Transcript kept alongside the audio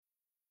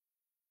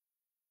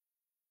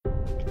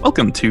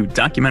Welcome to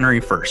Documentary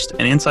First,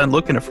 an inside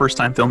look at a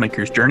first-time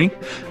filmmaker's journey.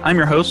 I'm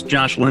your host,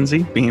 Josh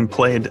Lindsay, being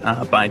played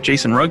by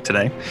Jason Rugg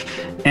today.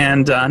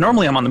 And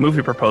normally I'm on the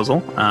movie proposal,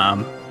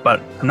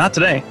 but I'm not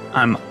today.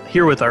 I'm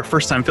here with our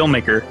first-time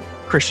filmmaker,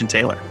 Christian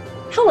Taylor.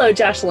 Hello,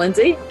 Josh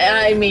Lindsay.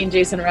 I mean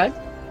Jason Rugg.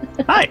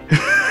 Hi.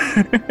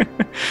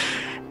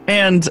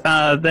 And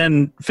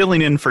then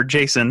filling in for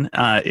Jason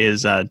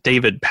is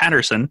David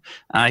Patterson.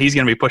 He's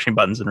going to be pushing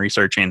buttons and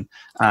researching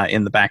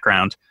in the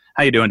background.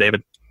 How you doing,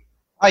 David?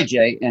 Hi,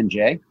 Jay and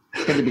Jay.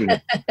 Good to be here.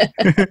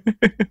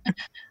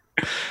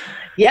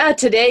 Yeah,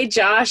 today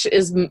Josh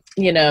is,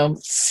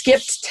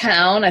 skipped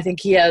town. I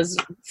think he has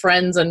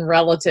friends and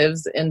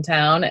relatives in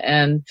town,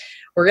 and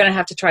we're going to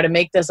have to try to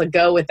make this a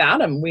go without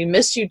him. We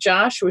miss you,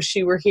 Josh. Wish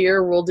you were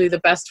here. We'll do the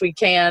best we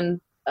can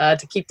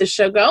to keep this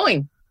show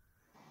going.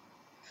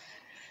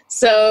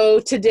 So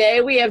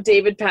today we have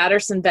David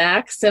Patterson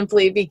back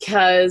simply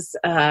because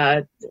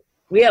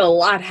we had a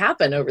lot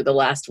happen over the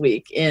last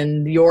week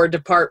in your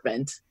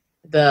department,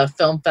 the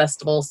film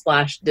festival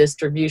 /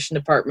 distribution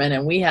department,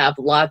 and we have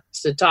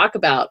lots to talk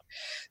about.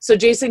 So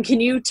Jason,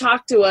 can you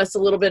talk to us a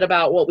little bit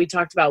about what we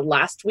talked about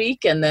last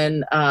week, and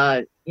then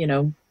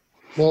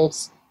we'll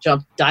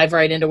dive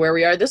right into where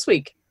we are this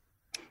week.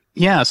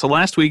 Yeah, so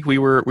last week we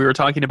were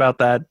talking about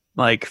that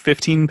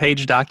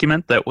 15-page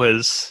document that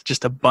was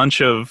just a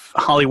bunch of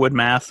Hollywood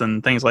math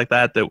and things like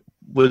that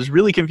was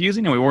really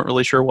confusing, and we weren't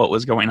really sure what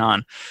was going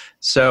on.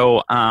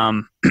 So,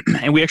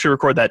 and we actually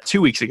recorded that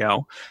 2 weeks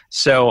ago.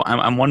 So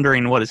I'm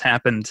wondering what has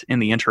happened in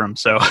the interim.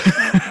 So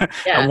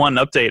I want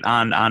an update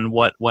on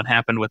what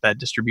happened with that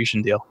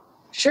distribution deal.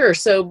 Sure.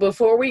 So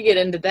before we get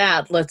into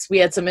that, we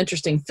had some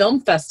interesting film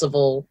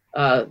festival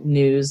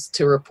news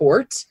to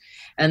report.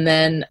 And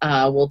then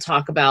we'll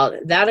talk about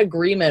that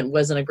agreement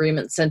was an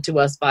agreement sent to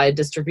us by a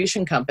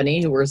distribution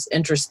company who was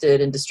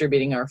interested in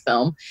distributing our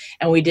film.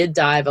 And we did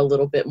dive a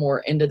little bit more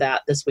into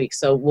that this week.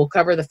 So we'll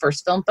cover the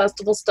first film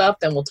festival stuff,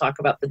 then we'll talk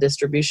about the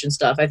distribution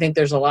stuff. I think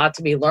there's a lot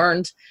to be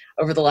learned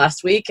over the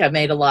last week. I've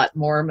made a lot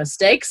more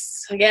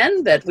mistakes,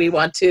 again, that we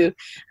want to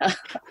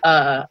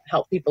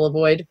help people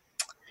avoid.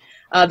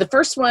 The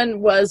first one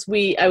was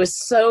I was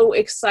so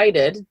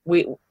excited.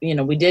 We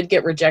did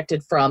get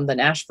rejected from the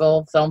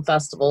Nashville Film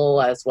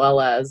Festival as well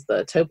as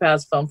the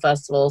Topaz Film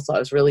Festival, so I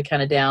was really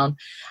kind of down.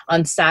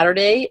 On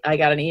Saturday, I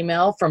got an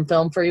email from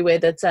Film Freeway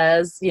that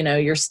says,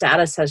 your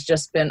status has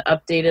just been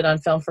updated on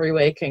Film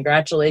Freeway.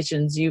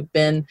 Congratulations, you've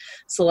been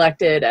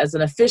selected as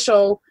an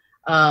official,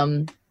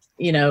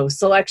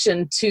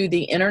 selection to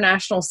the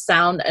International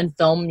Sound and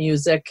Film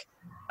Music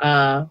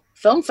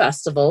Film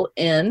Festival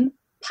in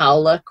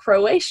Pula,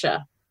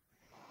 Croatia.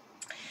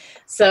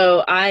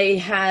 So I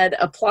had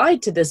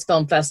applied to this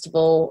film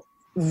festival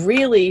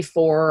really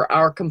for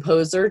our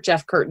composer,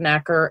 Jeff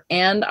Kurtenacker,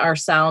 and our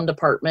sound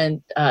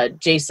department,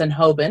 Jason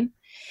Hoban,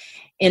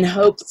 in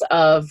hopes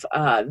of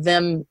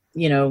them,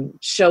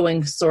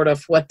 showing sort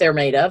of what they're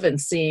made of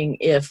and seeing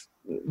if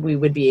we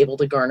would be able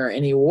to garner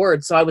any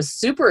awards. So I was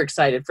super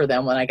excited for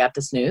them when I got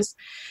this news.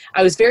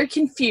 I was very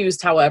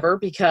confused, however,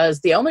 because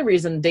the only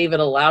reason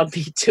David allowed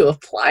me to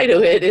apply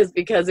to it is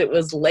because it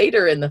was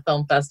later in the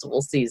film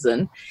festival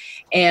season.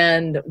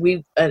 And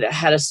we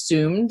had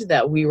assumed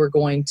that we were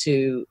going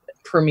to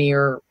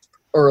premiere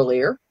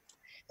earlier.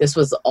 This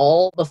was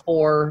all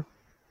before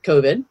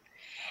COVID.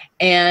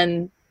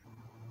 And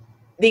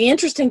the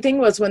interesting thing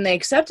was when they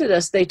accepted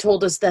us, they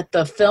told us that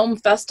the film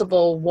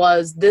festival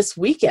was this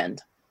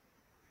weekend,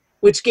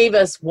 which gave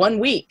us 1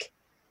 week.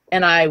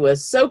 And I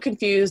was so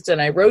confused,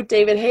 and I wrote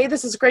David, hey,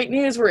 this is great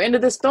news. We're into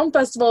this film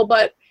festival,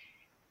 but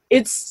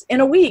it's in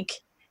a week.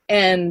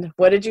 And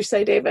what did you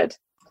say, David?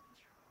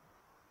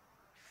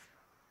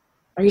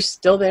 Are you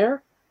still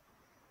there?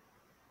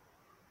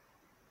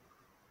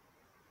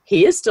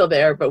 He is still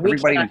there, but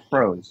everybody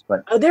froze.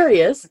 But oh, there he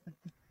is.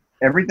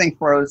 Everything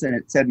froze, and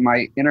it said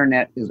my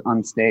internet is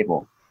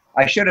unstable.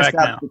 I should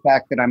establish the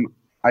fact that I'm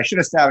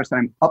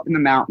up in the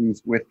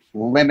mountains with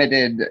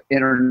limited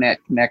internet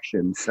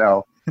connection.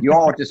 So you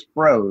all just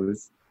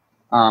froze.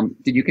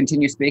 Did you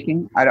continue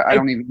speaking? I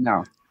don't even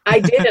know. I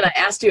did, and I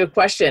asked you a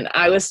question.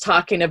 I was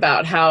talking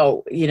about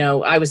how,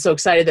 I was so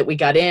excited that we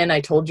got in. I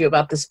told you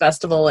about this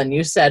festival, and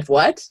you said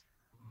what?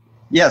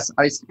 Yes,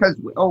 because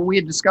we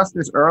had discussed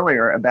this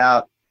earlier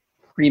about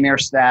premiere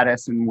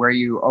status and where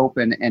you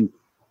open. And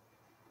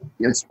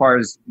as far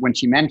as when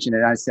she mentioned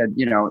it, I said,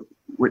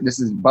 this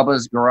is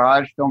Bubba's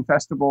Garage Film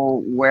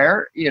Festival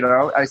where,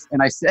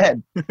 I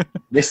said,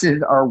 this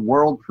is our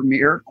world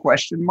premiere ?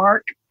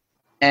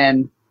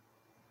 And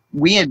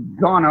we had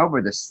gone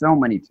over this so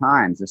many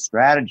times, the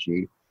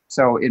strategy.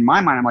 So in my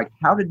mind, I'm like,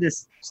 how did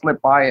this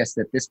slip by us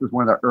that this was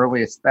one of the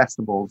earliest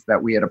festivals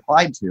that we had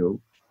applied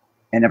to?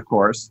 And of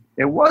course,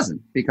 it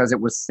wasn't, because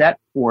it was set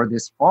for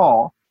this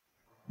fall.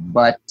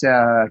 But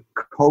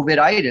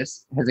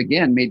COVID-itis has,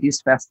 again, made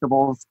these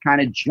festivals kind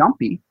of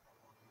jumpy.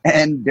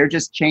 And they're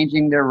just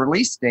changing their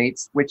release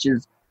dates, which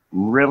is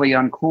really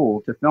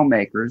uncool to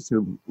filmmakers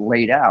who've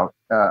laid out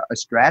a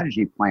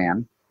strategy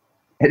plan.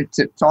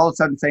 It's all of a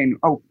sudden saying,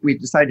 oh, we've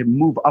decided to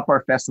move up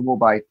our festival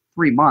by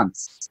 3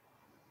 months.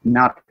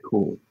 not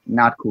cool,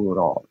 not cool at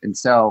all. And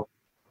so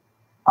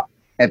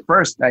at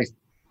first I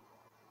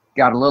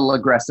got a little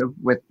aggressive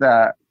with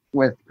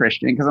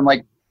Christian, because I'm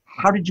like,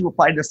 how did you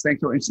apply this thing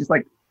to her? And she's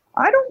like,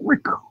 I don't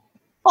recall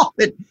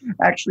it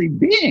actually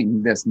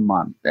being this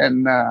month.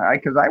 And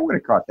because I would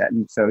have caught that.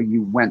 And so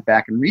you went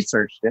back and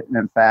researched it. And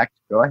in fact,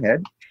 go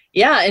ahead.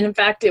 Yeah, and in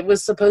fact, it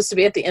was supposed to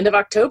be at the end of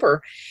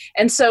October.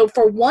 And so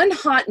for one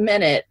hot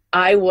minute,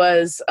 I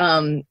was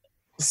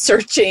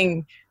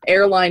searching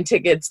airline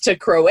tickets to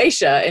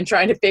Croatia and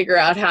trying to figure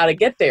out how to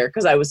get there,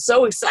 because I was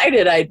so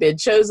excited I'd been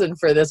chosen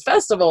for this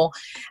festival.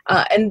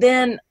 And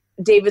then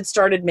David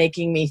started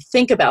making me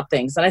think about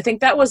things. And I think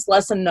that was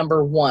lesson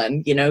number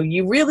one. You know,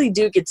 you really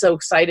do get so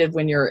excited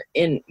when you're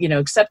in, you know,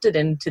 accepted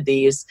into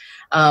these.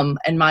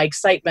 And my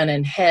excitement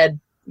and head,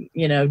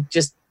 you know,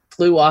 just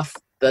flew off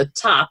the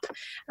top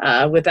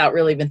without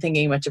really even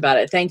thinking much about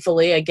it.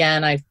 Thankfully,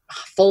 again, I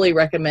fully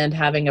recommend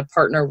having a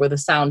partner with a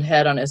sound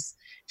head on his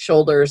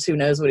shoulders who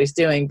knows what he's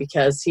doing,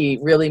 because he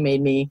really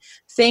made me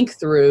think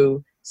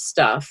through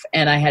stuff.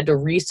 And I had to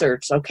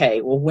research,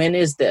 okay, well, when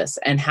is this?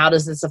 And how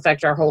does this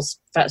affect our whole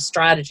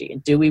strategy?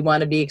 And do we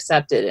want to be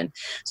accepted? And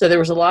so there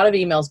was a lot of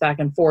emails back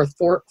and forth.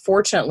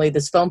 Fortunately,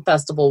 this film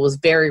festival was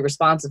very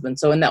responsive. And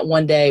so in that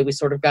one day, we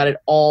sort of got it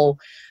all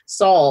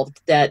solved,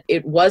 that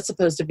it was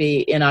supposed to be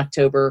in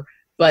October,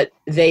 but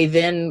they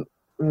then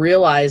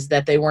realized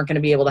that they weren't going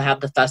to be able to have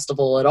the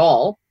festival at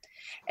all,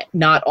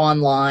 not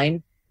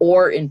online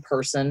or in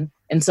person.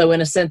 And so in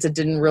a sense, it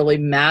didn't really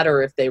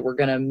matter if they were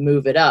going to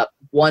move it up.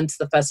 Once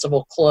the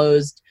festival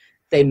closed,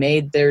 they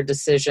made their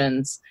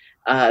decisions.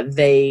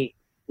 They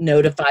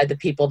notified the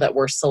people that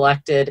were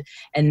selected.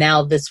 And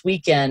now this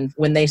weekend,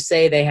 when they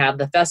say they have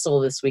the festival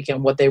this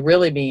weekend, what they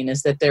really mean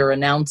is that they're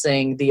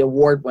announcing the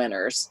award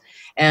winners.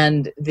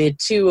 And the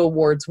two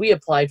awards we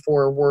applied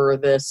for were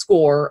the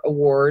Score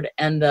Award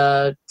and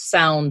the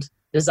Sound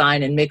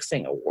Design and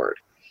Mixing Award.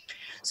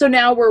 So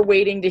now we're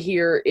waiting to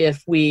hear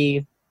if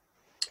we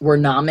were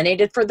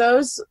nominated for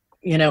those,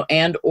 you know,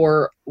 and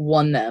or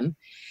won them.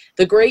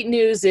 The great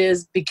news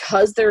is,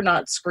 because they're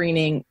not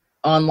screening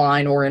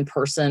online or in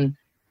person,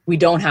 we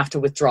don't have to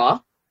withdraw,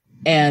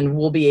 and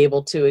we'll be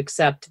able to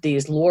accept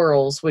these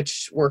laurels,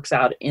 which works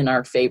out in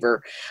our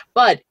favor.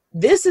 But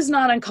this is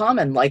not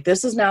uncommon. Like,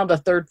 this is now the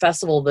third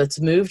festival that's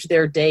moved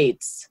their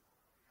dates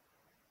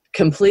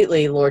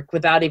completely, Lord,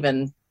 without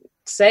even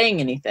saying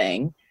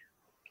anything,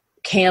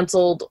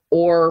 canceled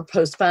or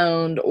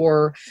postponed.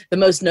 Or the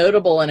most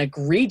notable and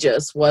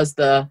egregious was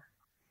the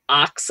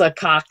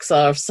Oaxaca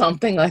or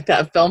something like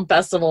that film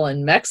festival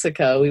in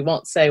Mexico. We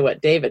won't say what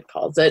David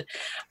calls it,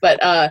 but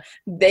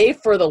they,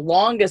 for the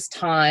longest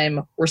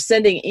time, were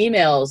sending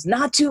emails,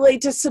 not too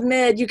late to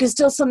submit, you can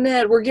still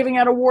submit, we're giving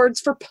out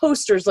awards for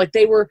posters. Like,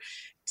 they were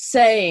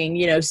saying,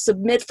 you know,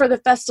 submit for the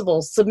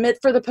festival, submit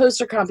for the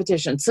poster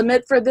competition,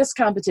 submit for this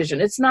competition.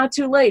 It's not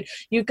too late.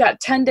 You've got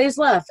 10 days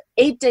left,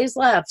 8 days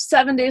left,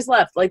 7 days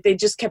left. Like, they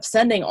just kept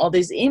sending all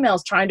these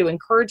emails trying to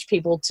encourage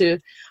people to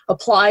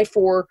apply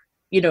for,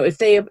 you know, if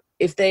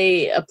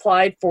they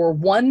applied for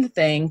one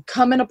thing,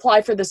 come and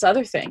apply for this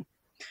other thing.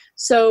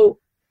 So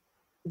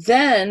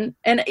then,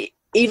 and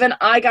even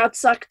I got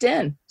sucked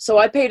in. So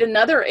I paid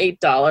another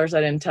 $8. I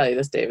didn't tell you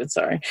this, David.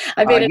 Sorry.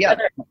 I paid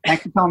another.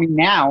 Thanks for telling me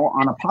now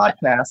on a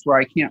podcast where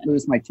I can't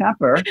lose my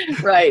temper.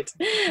 Right.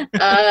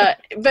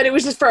 But it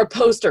was just for a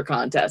poster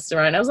contest,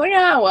 right? And I was like,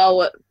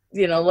 well,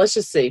 you know, let's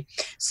just see.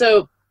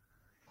 So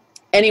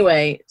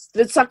anyway,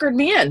 that suckered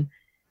me in.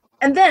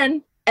 And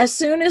then, as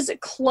soon as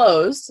it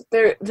closed,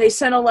 they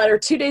sent a letter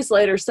 2 days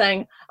later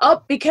saying,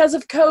 oh, because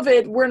of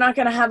COVID, we're not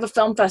going to have a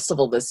film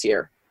festival this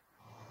year.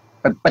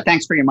 But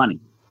thanks for your money.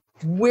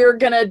 We're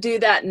going to do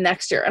that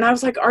next year. And I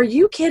was like, are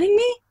you kidding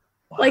me?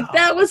 Wow. Like,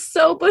 that was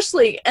so Bush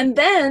League. And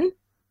then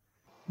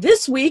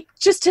this week,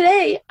 just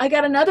today, I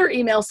got another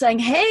email saying,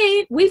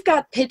 hey, we've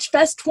got Pitch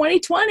Fest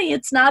 2020.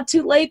 It's not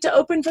too late to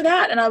open for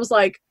that. And I was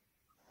like,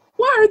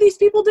 what are these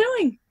people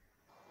doing?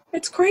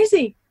 It's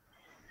crazy.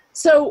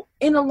 So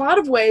in a lot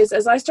of ways,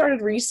 as I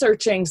started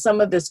researching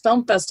some of this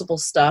film festival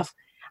stuff,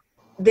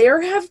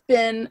 there have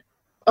been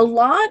a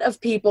lot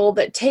of people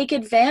that take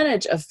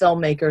advantage of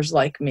filmmakers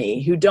like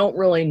me who don't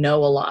really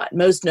know a lot.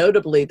 Most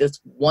notably,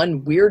 this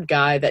one weird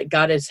guy that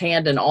got his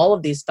hand in all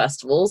of these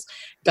festivals,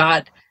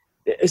 got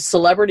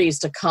celebrities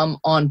to come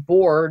on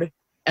board,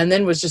 and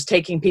then was just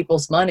taking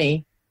people's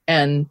money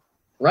and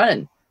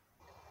running.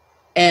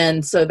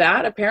 And so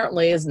that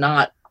apparently is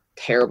not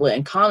terribly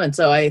uncommon.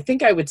 So I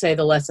think I would say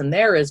the lesson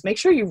there is, make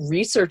sure you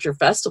research your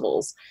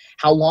festivals,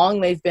 how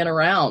long they've been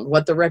around,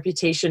 what the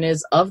reputation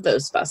is of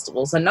those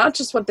festivals, and not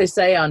just what they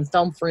say on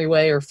Film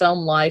Freeway or Film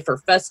Life or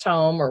Fest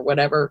Home or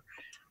whatever,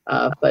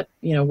 but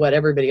you know, what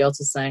everybody else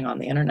is saying on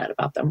the internet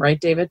about them. Right,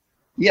 David?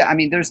 Yeah, I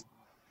mean, there's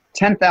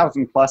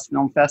 10,000 plus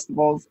film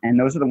festivals, and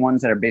those are the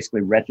ones that are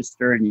basically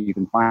registered and you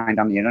can find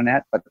on the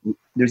internet, but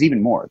there's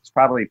even more. It's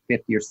probably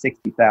 50 or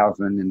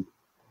 60,000 in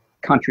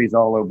countries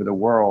all over the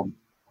world.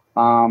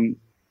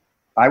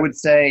 I would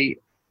say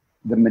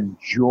the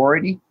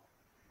majority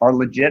are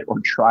legit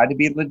or try to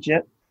be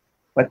legit.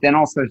 but then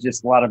also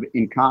just a lot of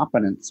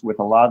incompetence with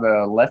a lot of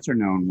the lesser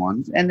known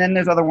ones. And then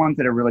there's other ones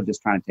that are really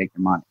just trying to take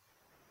your money.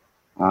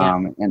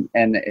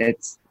 And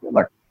it's,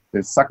 look,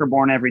 there's Sucker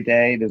born every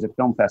day. There's a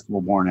film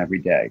festival born every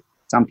day.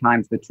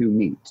 Sometimes the two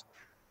meet.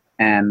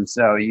 And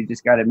so you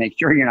just got to make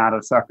sure you're not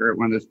a sucker at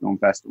one of those film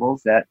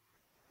festivals that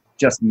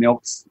just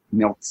milks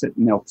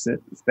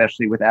it,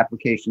 especially with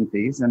application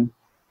fees. And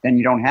then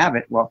you don't have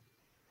it. Well,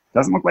 it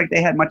doesn't look like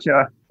they had much,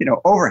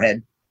 overhead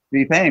to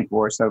be paying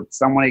for. So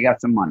somebody got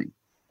some money.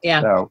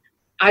 Yeah. So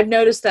I've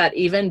noticed that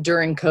even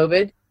during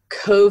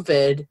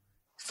COVID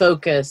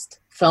focused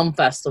film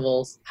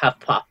festivals have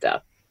popped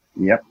up.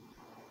 Yep.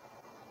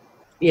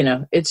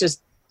 It's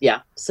just,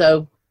 yeah.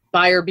 So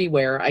buyer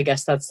beware. I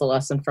guess that's the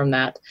lesson from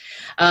that.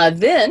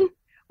 Then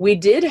we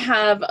did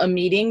have a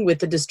meeting with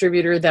the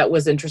distributor that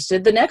was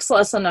interested. The next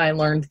lesson I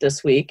learned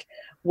this week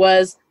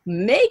was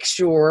make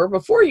sure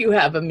before you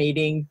have a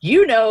meeting,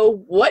 you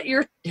know what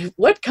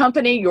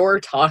company you're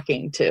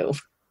talking to.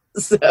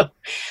 So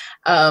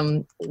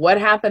what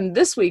happened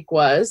this week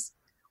was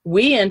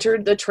we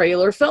entered the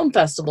Trailer Film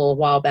Festival a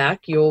while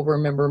back. You'll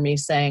remember me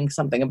saying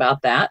something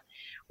about that.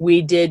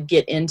 We did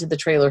get into the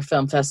Trailer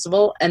Film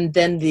Festival, and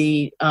then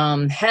the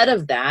head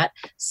of that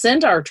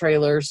sent our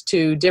trailers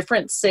to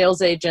different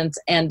sales agents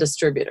and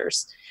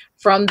distributors.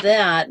 From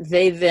that,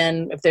 they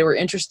then, if they were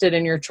interested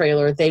in your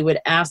trailer, they would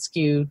ask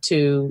you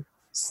to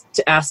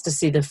ask to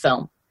see the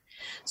film.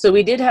 So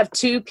we did have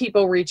 2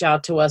 people reach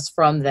out to us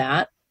from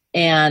that,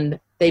 and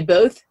they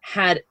both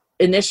had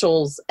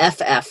initials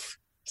FF.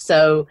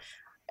 So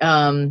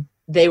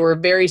they were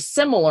very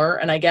similar,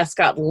 and I guess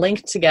got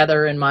linked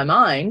together in my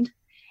mind.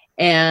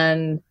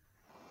 And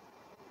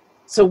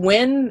so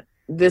when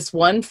this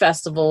one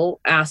festival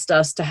asked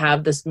us to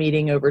have this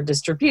meeting over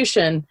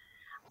distribution,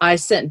 I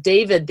sent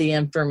David the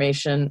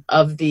information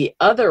of the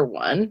other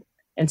one.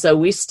 And so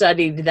we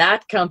studied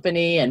that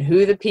company and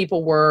who the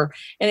people were.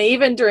 And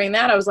even during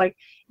that, I was like,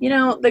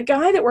 the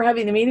guy that we're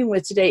having the meeting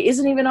with today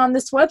isn't even on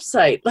this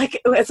website. Like,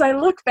 as I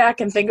look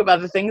back and think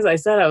about the things I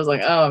said, I was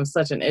like, oh, I'm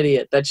such an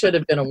idiot. That should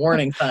have been a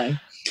warning sign.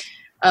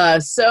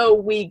 So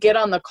we get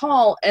on the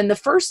call, and the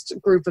first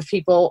group of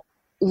people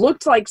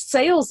looked like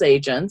sales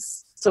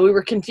agents. So we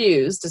were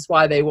confused as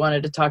why they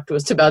wanted to talk to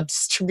us about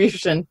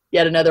distribution,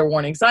 yet another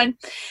warning sign.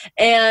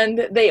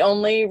 And they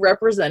only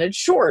represented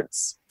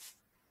shorts.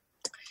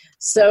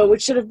 So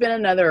it should have been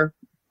another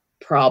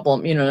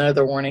problem,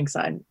 another warning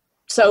sign.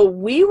 So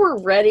we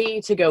were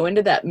ready to go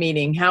into that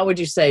meeting. How would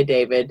you say,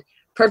 David?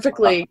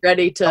 Perfectly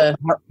ready to...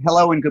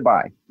 Hello and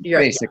goodbye,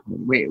 basically.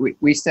 Yeah.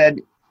 We said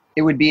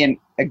it would be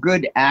a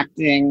good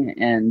acting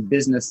and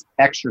business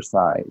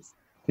exercise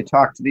to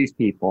talk to these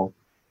people,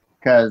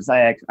 because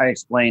I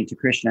explained to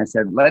Christian, I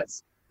said,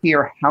 let's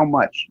hear how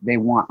much they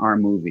want our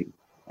movie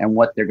and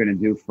what they're going to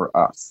do for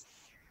us,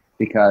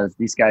 because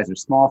these guys are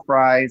small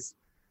fries.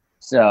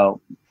 So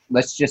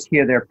let's just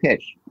hear their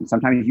pitch. And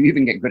sometimes you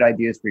even get good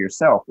ideas for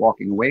yourself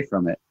walking away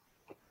from it.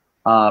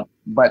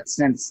 But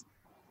since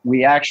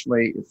we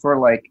actually, it's sort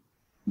of like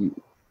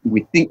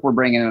we think we're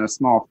bringing in a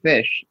small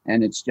fish,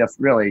 and it's just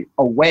really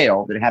a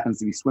whale that happens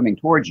to be swimming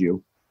towards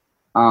you.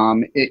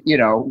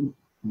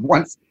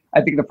 Once, I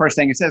think the first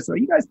thing he says, so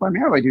you guys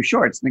primarily do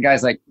shorts. And the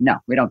guy's like, no,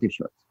 we don't do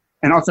shorts.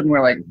 And all of a sudden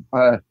we're like,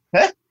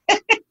 that's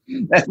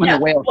when the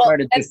whale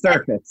started to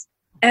surface.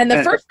 And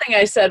the first thing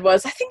I said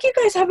was, I think you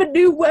guys have a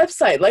new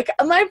website. Like,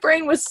 my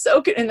brain was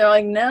soaking, and they're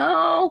like,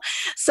 no.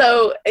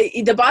 So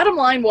the bottom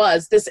line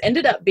was, this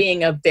ended up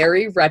being a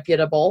very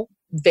reputable,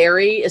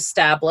 very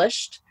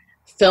established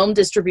film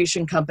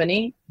distribution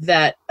company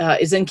that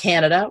is in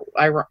Canada.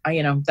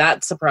 That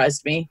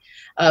surprised me.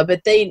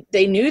 But they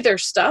knew their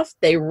stuff.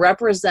 They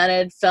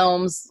represented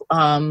films,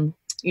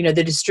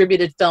 the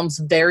distributed films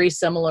very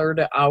similar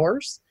to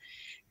ours.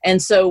 And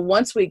so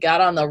once we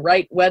got on the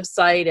right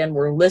website and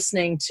were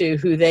listening to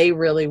who they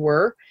really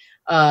were,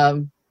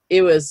 I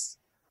was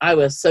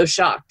so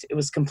shocked. It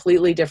was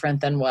completely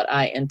different than what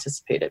I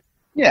anticipated.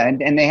 Yeah,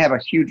 and they have a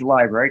huge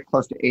library,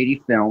 close to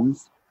 80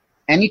 films.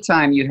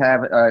 Anytime you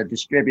have a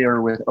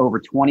distributor with over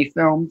 20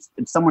 films,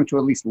 it's someone to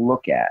at least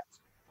look at.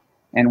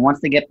 And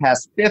once they get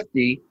past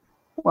 50,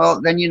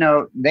 well, then,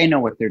 they know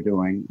what they're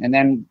doing. And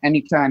then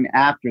anytime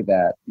after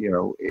that,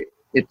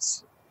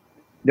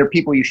 they're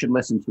people you should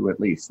listen to at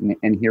least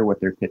and hear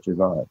what their pitches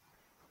are.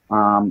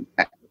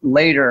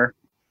 Later,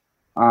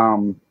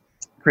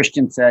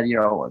 Christian said,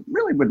 I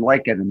really would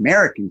like an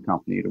American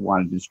company to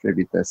want to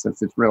distribute this,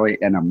 since it's really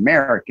an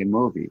American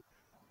movie.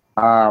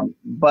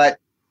 But,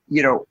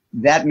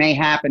 that may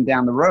happen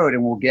down the road,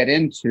 and we'll get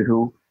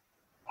into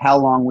how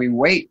long we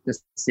wait to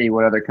see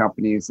what other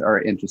companies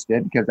are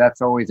interested, because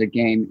that's always a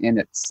game in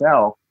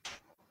itself.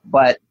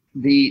 But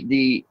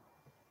the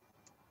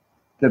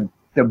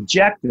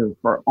objective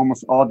for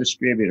almost all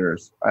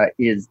distributors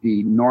is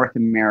the North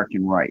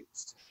American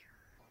rights.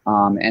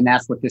 And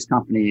that's what this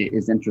company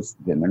is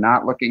interested in. They're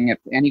not looking at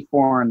any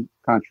foreign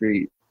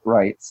country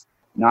rights,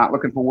 not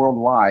looking for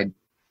worldwide.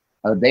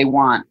 They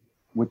want,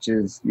 which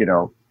is,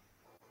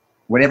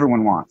 what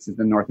everyone wants, is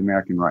the North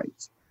American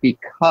rights.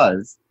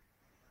 Because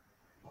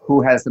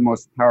who has the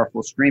most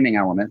powerful streaming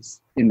elements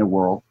in the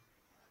world,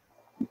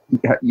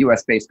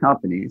 US-based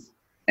companies,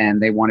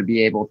 and they want to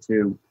be able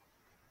to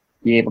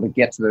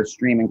get to those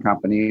streaming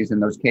companies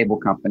and those cable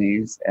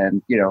companies,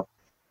 and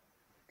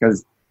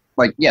because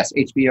like, yes,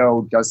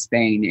 HBO does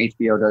Spain,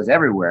 HBO does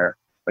everywhere,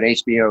 but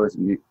HBO is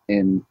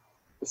in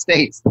the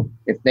States.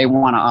 If they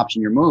want to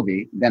option your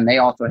movie, then they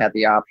also have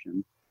the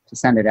option to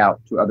send it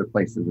out to other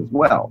places as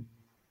well.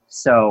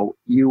 So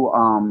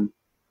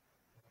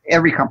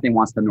every company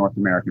wants the North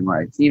American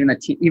rights. Even if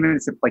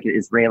it's like an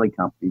Israeli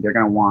company, they're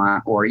going to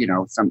want, or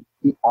some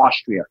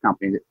Austria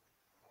company,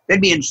 they'd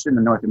be interested in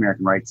the North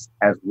American rights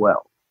as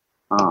well.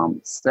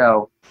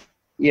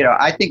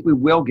 I think we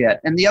will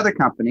get, and the other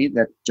company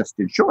that just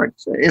did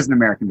shorts is an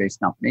American-based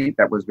company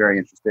that was very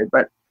interested,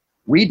 but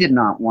we did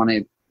not want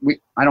to.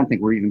 I don't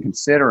think we're even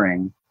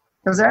considering,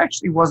 because there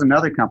actually was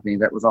another company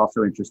that was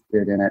also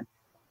interested in it,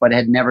 but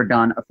had never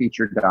done a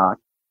feature doc,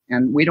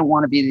 and we don't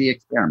want to be the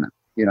experiment.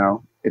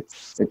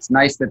 It's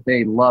nice that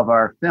they love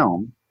our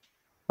film,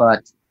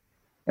 but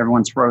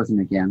everyone's frozen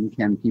again.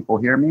 Can people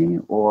hear me,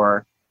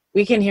 or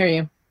we can hear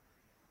you?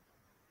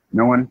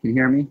 No one can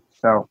hear me.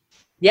 So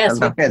yes.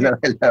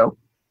 Hello.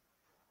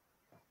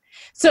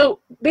 So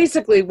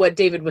basically, what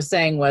David was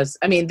saying was,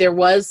 there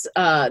was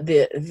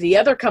the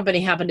other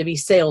company happened to be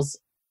sales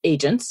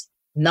agents,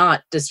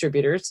 not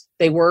distributors.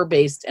 They were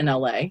based in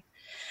LA.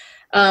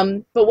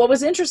 But what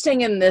was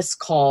interesting in this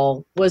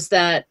call was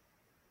that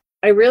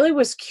I really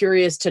was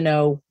curious to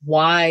know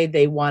why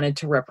they wanted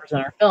to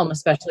represent our film,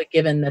 especially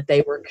given that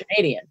they were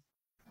Canadian.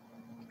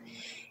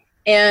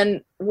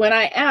 And when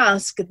I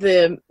asked,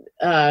 the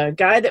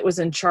guy that was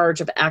in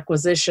charge of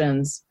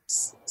acquisitions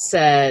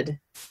said,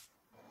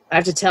 I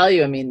have to tell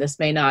you, this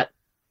may not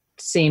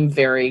seem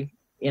very,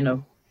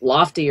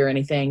 lofty or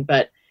anything,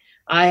 but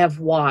I have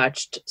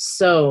watched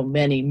so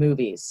many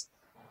movies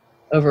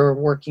over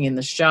working in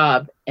this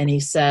job. And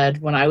he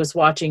said, when I was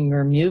watching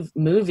your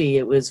movie,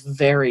 it was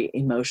very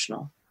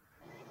emotional.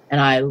 And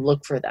I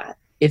look for that.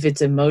 If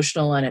it's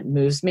emotional and it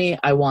moves me,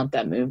 I want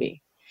that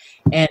movie.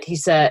 And he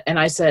said, and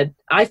I said,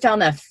 I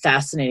found that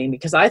fascinating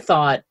because I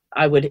thought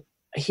I would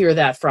hear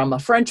that from a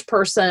French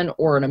person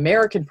or an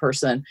American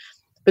person,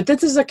 but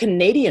this is a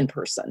Canadian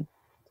person.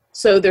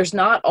 So there's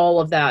not all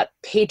of that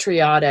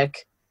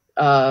patriotic,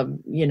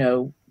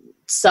 subtext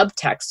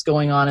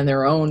going on in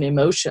their own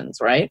emotions,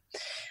 right?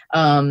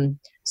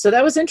 So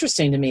that was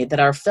interesting to me that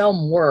our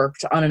film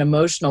worked on an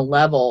emotional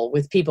level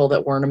with people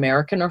that weren't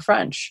American or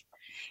French.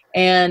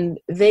 And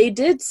they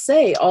did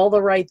say all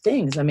the right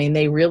things.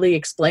 They really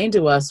explained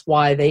to us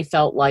why they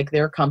felt like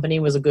their company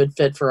was a good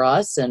fit for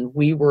us and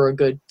we were a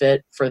good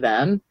fit for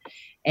them.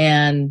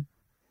 And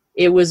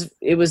it was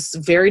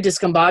very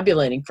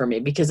discombobulating for me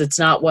because it's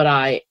not what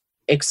I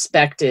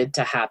expected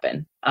to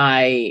happen.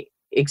 I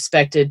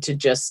expected to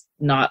just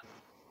not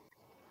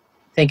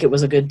think it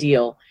was a good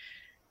deal.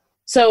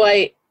 So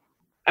I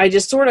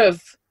just sort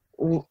of,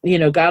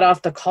 got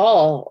off the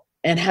call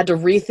and had to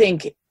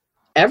rethink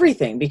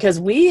everything because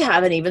we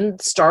haven't even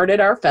started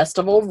our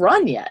festival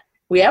run yet.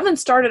 We haven't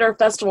started our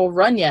festival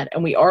run yet,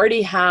 and we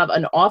already have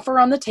an offer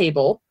on the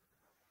table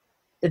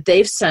that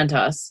they've sent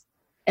us.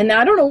 And now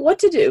I don't know what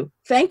to do.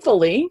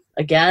 Thankfully,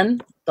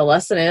 again, the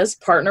lesson is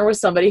partner with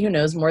somebody who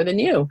knows more than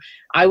you.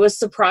 I was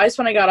surprised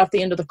when I got off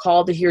the end of the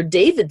call to hear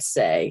David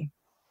say,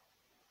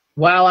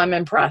 wow, I'm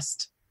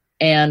impressed,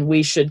 and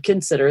we should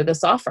consider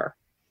this offer.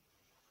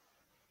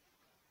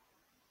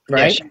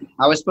 Right? Yes,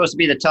 I was supposed to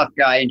be the tough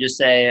guy and just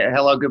say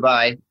hello,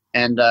 goodbye,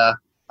 and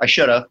I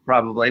should have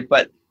probably.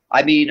 But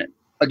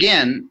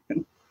again,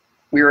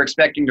 we were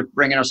expecting to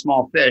bring in a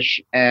small fish,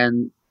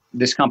 and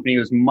this company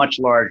was much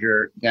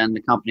larger than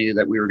the company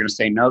that we were going to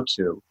say no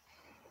to.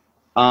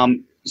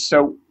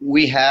 So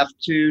we have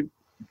to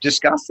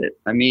discuss it.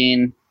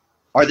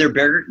 Are there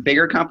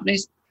bigger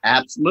companies?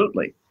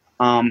 Absolutely.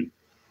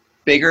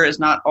 Bigger is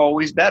not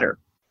always better,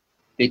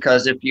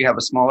 because if you have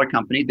a smaller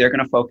company, they're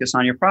going to focus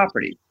on your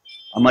property.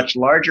 A much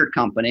larger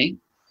company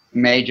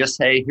may just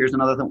say, here's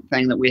another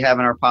thing that we have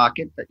in our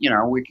pocket that,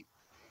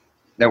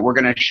 that we're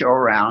going to show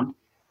around.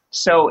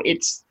 So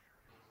it's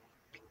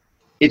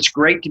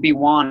great to be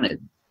wanted.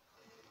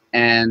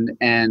 And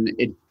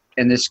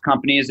this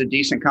company is a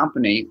decent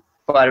company,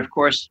 but of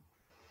course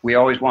we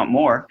always want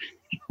more.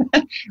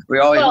 We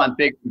always want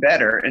big and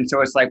better. And so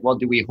it's like, well,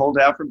 do we hold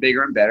out for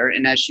bigger and better?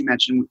 And as she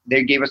mentioned,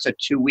 they gave us a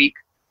 2-week,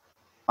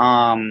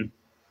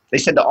 they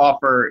said the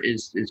offer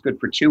is good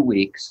for 2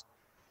 weeks,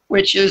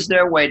 which is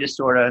their way to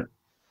sort of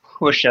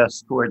push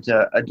us towards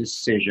a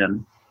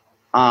decision.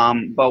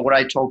 But what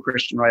I told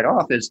Christian right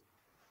off is,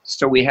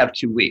 so we have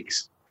 2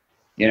 weeks.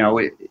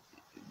 You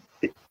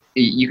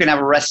can have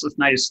a restless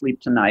night of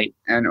sleep tonight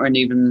and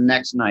even the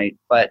next night,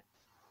 but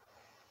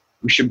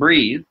we should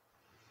breathe.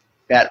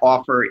 That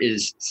offer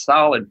is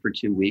solid for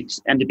 2 weeks.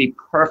 And to be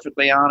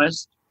perfectly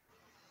honest,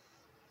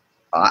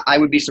 I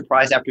would be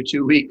surprised after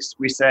 2 weeks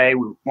we say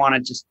we want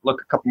to just look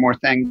a couple more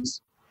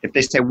things. If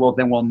they say, well,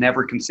 then we'll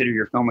never consider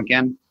your film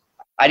again.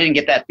 I didn't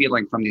get that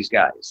feeling from these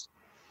guys.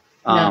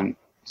 No.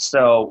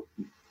 So,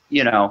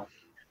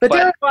 But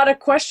there are a lot of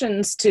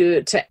questions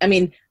to I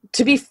mean,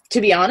 to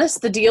be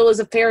honest, the deal is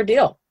a fair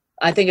deal.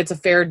 I think it's a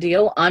fair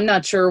deal. I'm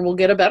not sure we'll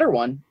get a better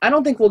one. I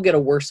don't think we'll get a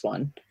worse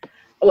one.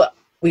 Well,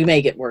 we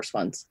may get worse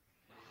ones.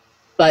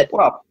 But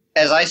well,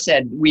 as I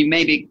said, we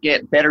maybe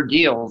get better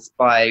deals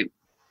by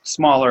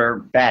smaller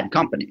bad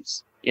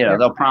companies. You know,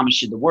 they'll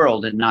promise you the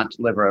world and not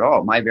deliver at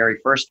all. My very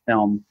first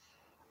film,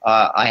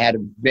 I had a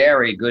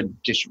very good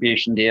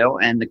distribution deal,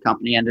 and the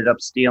company ended up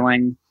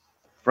stealing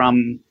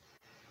from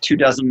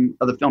 24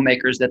 of the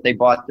filmmakers that they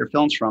bought their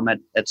films from at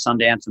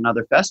Sundance and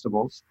other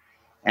festivals.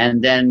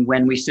 And then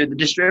when we sued the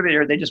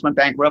distributor, they just went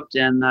bankrupt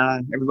and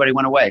everybody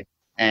went away.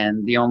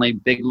 And the only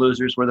big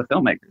losers were the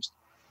filmmakers.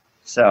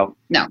 So,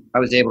 no, I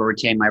was able to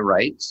retain my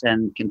rights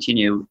and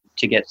continue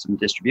to get some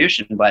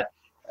distribution, but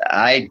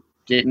I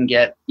didn't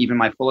get even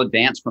my full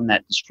advance from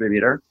that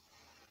distributor.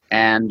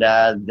 And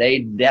they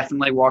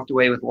definitely walked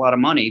away with a lot of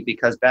money,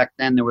 because back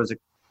then there was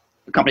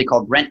a company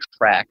called Rent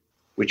Track,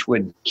 which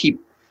would keep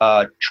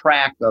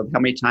track of how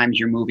many times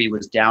your movie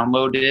was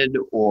downloaded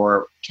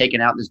or taken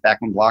out. This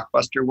back when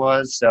Blockbuster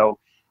was. So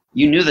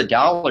you knew the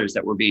dollars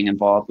that were being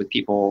involved with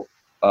people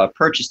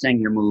purchasing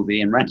your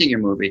movie and renting your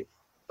movie,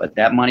 but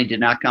that money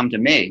did not come to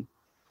me.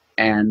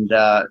 And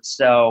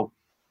so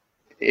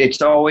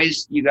it's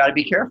always, you got to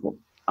be careful.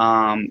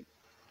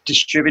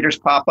 Distributors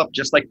pop up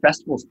just like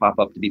festivals pop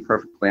up, to be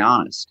perfectly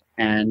honest.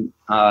 And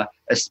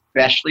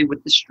especially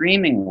with the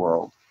streaming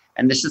world.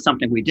 And this is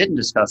something we didn't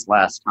discuss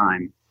last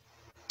time.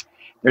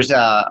 There's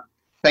a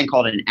thing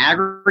called an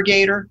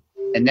aggregator,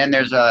 and then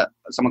there's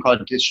someone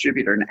called a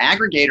distributor. An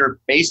aggregator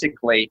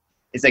basically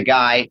is a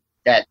guy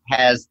that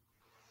has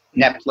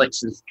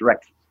Netflix's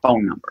direct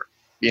phone number,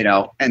 you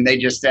know, and they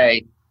just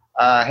say,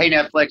 hey,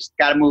 Netflix,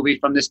 got a movie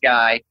from this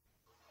guy.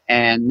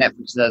 And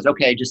Netflix says,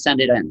 okay, just send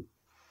it in.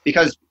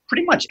 Because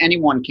pretty much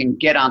anyone can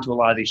get onto a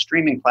lot of these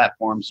streaming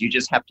platforms. You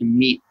just have to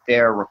meet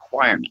their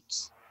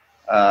requirements,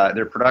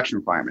 their production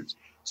requirements.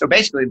 So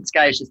basically, this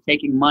guy is just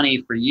taking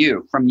money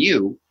from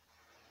you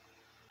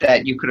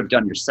that you could have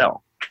done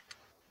yourself.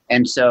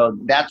 And so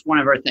that's one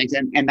of our things.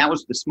 And that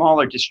was the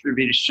smaller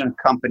distribution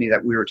company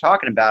that we were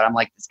talking about. I'm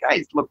like, these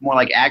guys look more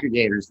like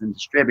aggregators than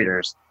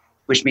distributors,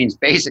 which means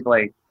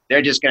basically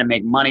they're just going to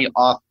make money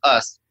off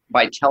us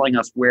by telling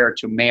us where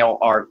to mail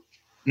our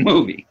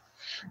movie.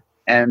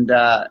 And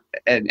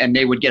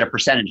they would get a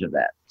percentage of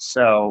that.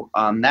 So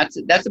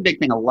that's a big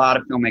thing a lot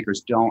of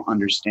filmmakers don't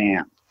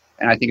understand.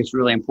 And I think it's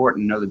really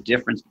important to know the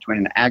difference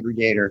between an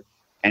aggregator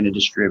and a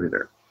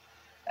distributor.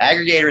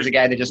 Aggregator is a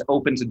guy that just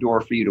opens a door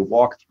for you to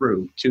walk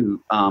through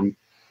to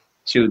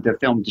the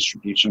film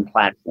distribution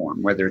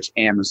platform, whether it's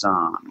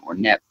Amazon or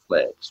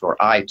Netflix or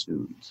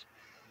iTunes.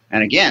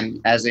 And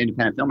again, as an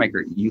independent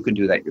filmmaker, you can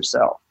do that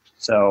yourself.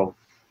 So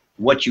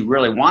what you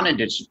really want in a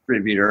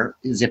distributor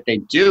is, if they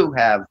do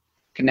have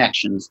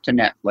connections to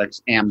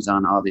Netflix,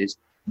 Amazon, all these,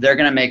 they're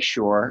going to make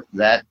sure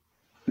that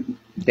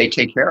they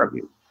take care of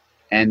you,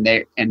 and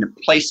the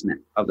placement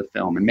of the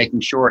film and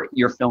making sure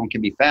your film can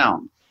be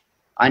found.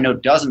 I know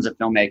dozens of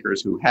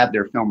filmmakers who have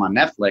their film on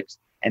Netflix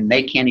and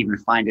they can't even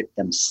find it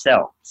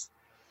themselves.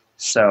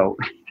 So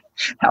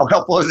how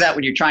helpful is that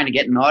when you're trying to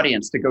get an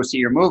audience to go see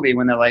your movie,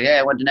 when they're like, hey,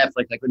 I went to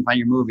Netflix, I couldn't find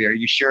your movie. Are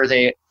you sure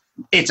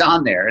it's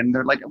on there? And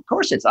they're like, of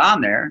course it's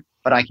on there,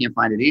 but I can't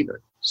find it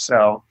either.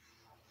 So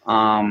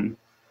that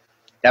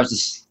was a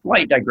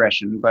slight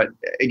digression, but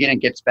again, it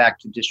gets back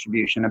to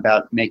distribution,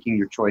 about making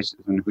your choices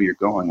and who you're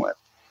going with.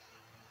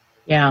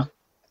 Yeah.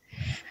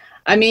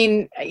 I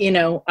mean, you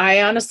know,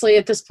 I honestly,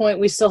 at this point,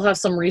 we still have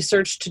some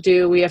research to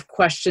do. We have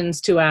questions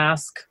to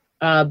ask.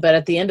 But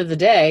at the end of the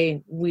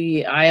day,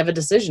 I have a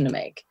decision to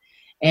make.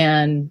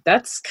 And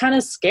that's kind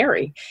of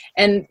scary.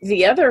 And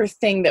the other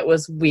thing that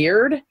was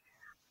weird,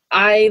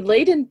 I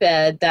laid in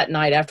bed that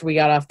night after we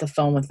got off the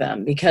phone with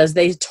them, because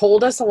they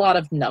told us a lot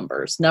of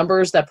numbers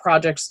that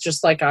projects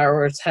just like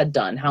ours had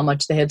done, how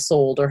much they had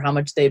sold or how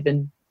much they'd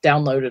been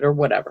downloaded or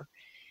whatever.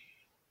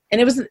 And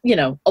it was, you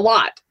know, a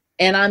lot.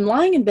 And I'm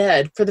lying in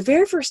bed. For the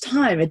very first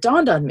time, it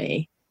dawned on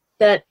me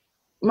that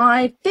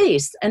my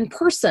face and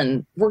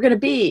person were going to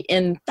be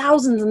in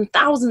thousands and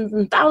thousands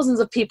and thousands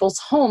of people's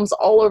homes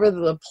all over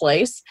the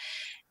place.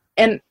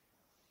 And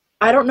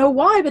I don't know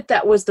why, but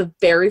that was the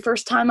very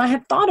first time I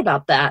had thought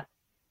about that.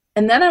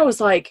 And then I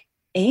was like,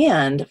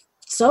 and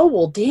so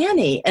will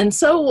Danny, and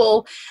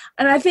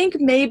I think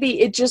maybe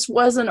it just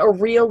wasn't a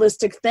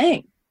realistic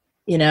thing.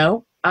 You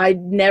know, I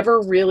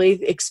never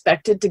really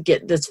expected to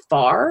get this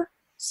far.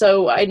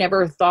 So I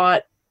never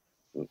thought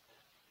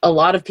a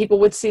lot of people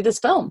would see this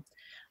film.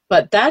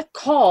 But that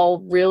call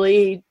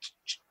really,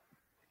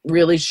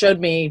 really showed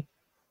me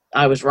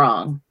I was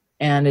wrong.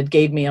 And it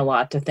gave me a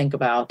lot to think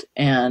about.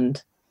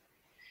 And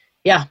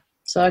yeah,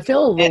 so I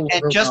feel a little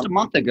And just a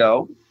month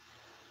ago,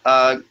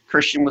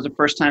 Christian was a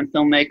first-time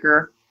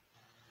filmmaker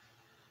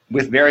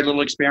with very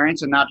little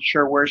experience and not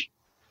sure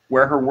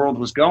where her world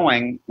was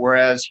going.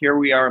 Whereas here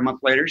we are a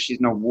month later, she's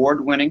an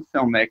award-winning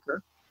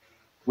filmmaker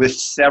with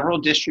several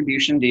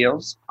distribution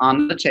deals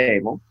on the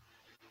table.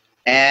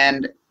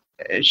 And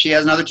she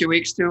has another 2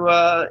 weeks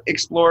to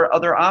explore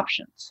other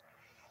options.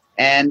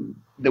 And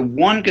the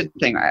one good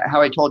thing,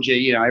 how I told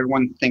you,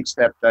 everyone thinks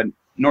that the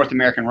North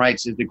American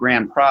rights is the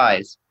grand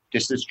prize.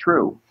 This is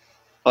true.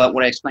 But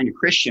what I explained to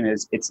Christian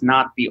is it's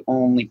not the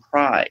only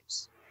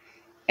prize.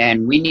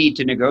 And we need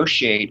to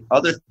negotiate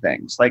other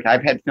things. Like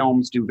I've had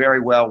films do very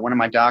well, one of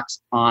my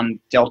docs on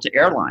Delta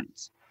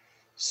Airlines.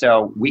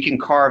 So we can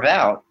carve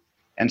out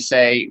and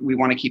say we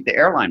want to keep the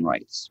airline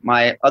rights.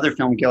 My other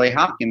film, Gilly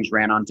Hopkins,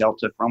 ran on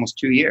Delta for almost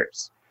 2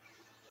 years.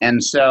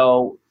 And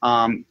so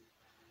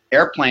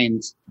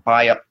airplanes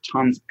buy up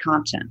tons of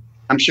content.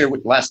 I'm sure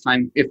last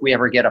time, if we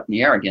ever get up in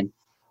the air again,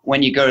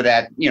 when you go to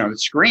that, the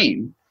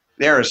screen,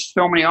 there are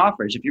so many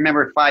offers. If you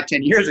remember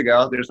 5-10 years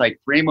ago, there's like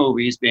 3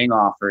 movies being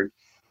offered.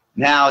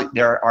 Now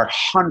there are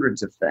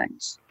hundreds of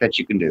things that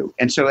you can do.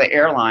 And so the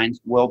airlines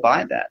will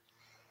buy that.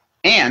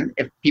 And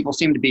if people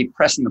seem to be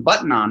pressing the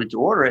button on it to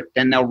order it,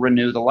 then they'll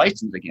renew the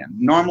license again.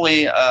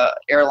 Normally,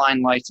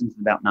 airline license is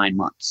about 9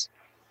 months.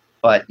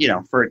 But,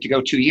 for it to go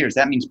 2 years,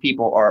 that means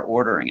people are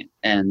ordering it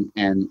and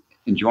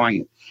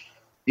enjoying it.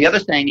 The other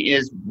thing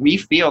is we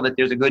feel that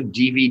there's a good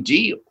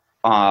DVD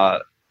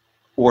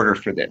order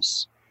for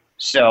this.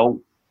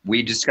 So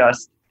we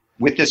discussed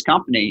with this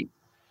company,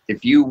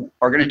 if you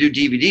are going to do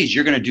DVDs,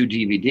 you're going to do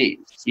DVDs.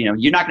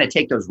 You're not going to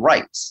take those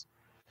rights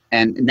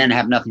and then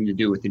have nothing to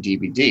do with the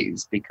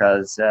DVDs,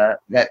 because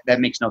that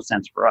makes no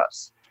sense for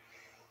us.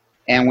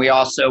 And we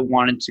also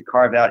wanted to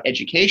carve out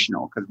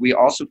educational, because we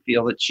also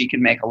feel that she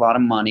can make a lot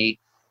of money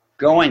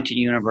going to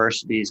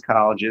universities,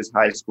 colleges,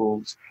 high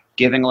schools,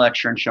 giving a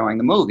lecture and showing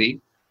the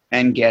movie,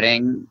 and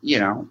getting,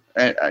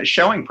 a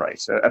showing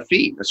price, a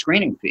fee, a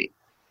screening fee.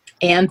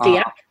 And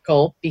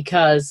theatrical,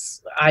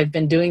 because I've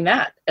been doing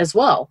that as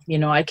well.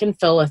 I can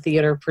fill a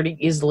theater pretty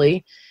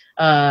easily,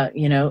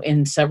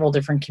 in several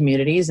different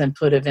communities and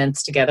put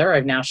events together.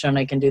 I've now shown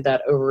I can do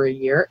that over a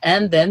year,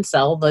 and then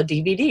sell the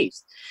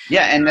DVDs.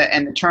 Yeah,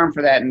 and the term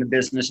for that in the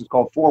business is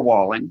called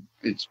four-walling.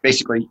 It's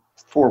basically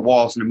 4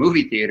 walls in a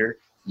movie theater.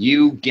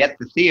 You get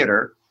the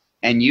theater,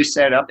 and you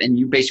set up, and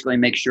you basically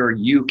make sure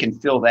you can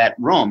fill that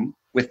room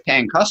with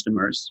paying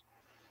customers.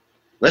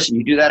 Listen,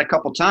 you do that a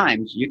couple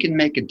times, you can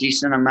make a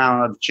decent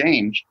amount of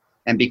change.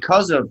 And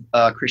because of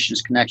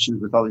Christian's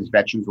connections with all these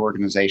veterans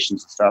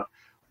organizations and stuff,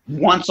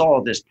 once all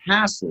of this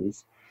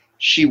passes,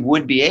 she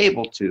would be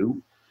able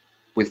to,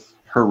 with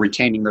her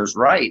retaining those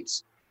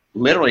rights,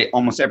 literally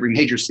almost every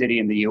major city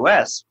in the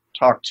U.S.,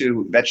 talk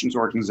to veterans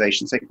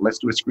organizations, say, let's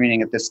do a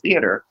screening at this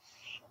theater.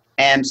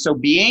 And so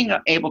being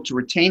able to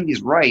retain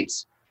these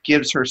rights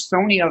gives her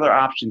so many other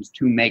options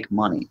to make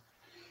money.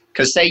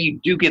 Because say you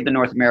do give the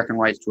North American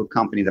rights to a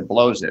company that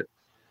blows it,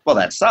 well,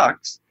 that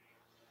sucks,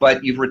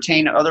 but you've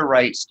retained other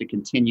rights to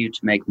continue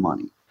to make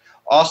money.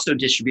 Also,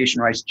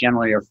 distribution rights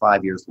generally are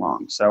 5 years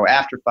long. So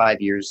after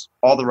 5 years,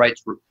 all the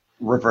rights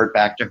revert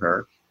back to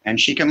her, and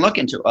she can look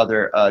into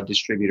other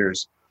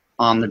distributors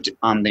on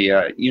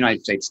the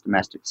United States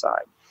domestic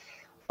side.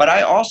 But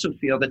I also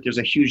feel that there's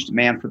a huge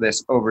demand for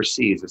this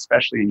overseas,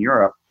 especially in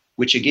Europe,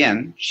 which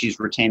again, she's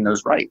retained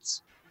those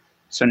rights.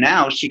 So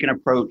now she can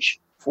approach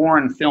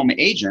foreign film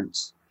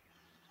agents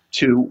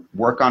to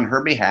work on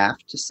her behalf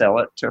to sell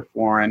it to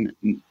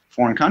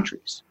foreign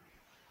countries.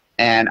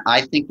 And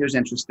I think there's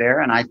interest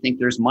there, and I think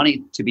there's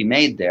money to be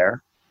made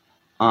there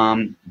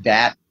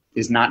that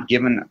is not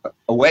given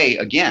away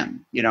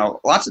again.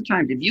 Lots of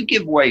times if you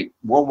give away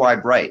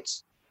worldwide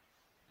rights,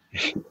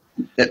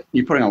 that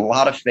you're putting a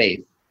lot of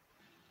faith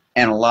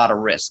and a lot of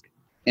risk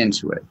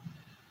into it.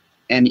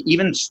 And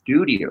even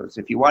studios,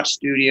 if you watch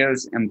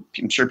studios, and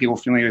I'm sure people are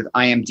familiar with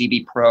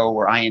IMDb Pro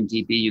or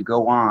IMDb, you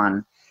go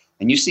on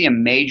and you see a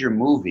major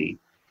movie,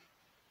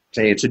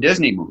 say it's a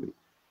Disney movie,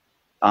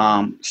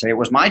 say it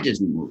was my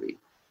Disney movie.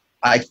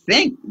 I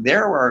think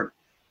there are,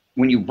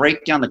 when you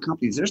break down the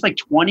companies, there's like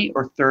 20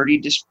 or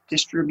 30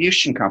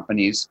 distribution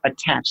companies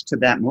attached to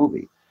that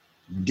movie.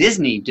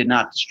 Disney did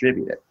not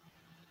distribute it.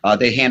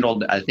 They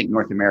handled, I think,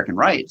 North American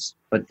rights,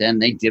 but then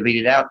they divvied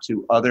it out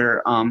to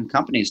other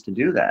companies to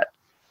do that.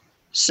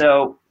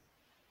 So,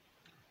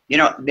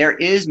 there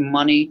is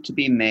money to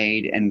be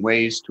made and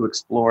ways to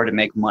explore to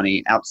make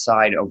money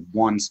outside of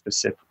one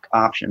specific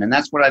option. And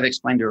that's what I've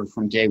explained to her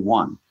from day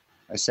one.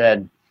 I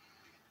said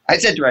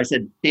to her,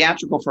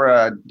 theatrical for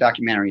a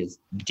documentary is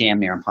damn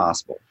near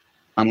impossible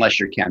unless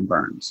you're Ken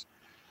Burns.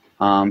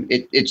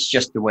 It's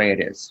just the way it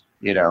is,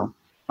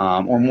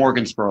 or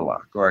Morgan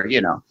Spurlock, or,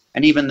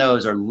 and even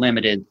those are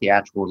limited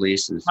theatrical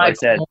releases. So I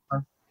said,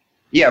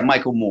 yeah,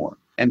 Michael Moore.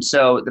 And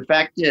so the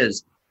fact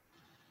is,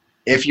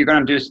 if you're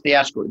going to do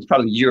theatrical, it's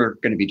probably you're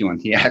going to be doing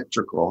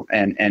theatrical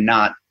and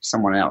not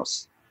someone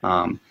else.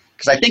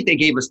 Because I think they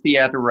gave us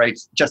theater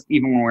rights just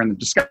even when we were in the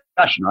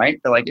discussion, right?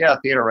 They're like, yeah,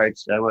 theater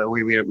rights,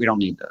 we don't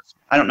need those.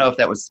 I don't know if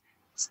that was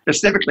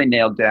specifically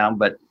nailed down,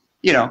 but,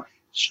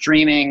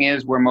 streaming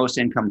is where most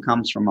income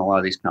comes from a lot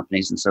of these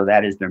companies. And so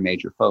that is their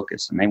major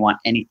focus. And they want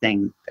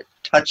anything that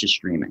touches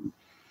streaming.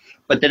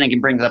 But then it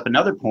can bring up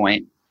another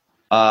point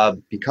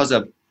because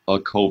of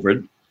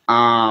COVID,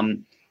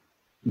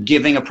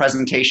 giving a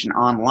presentation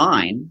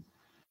online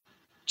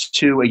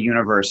to a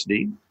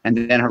university and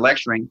then her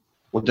lecturing,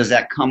 well, does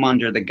that come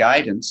under the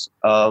guidance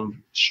of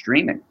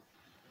streaming?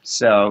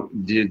 So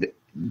do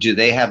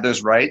they have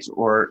those rights,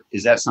 or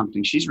is that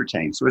something she's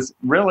retained? So it's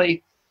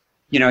really,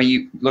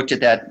 you looked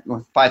at that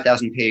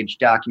 5,000 page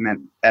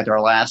document at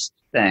our last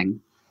thing,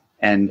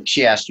 and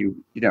she asked you,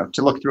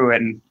 to look through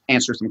it and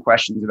answer some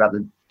questions about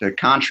the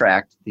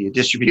contract, the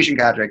distribution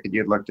contract that you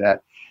had looked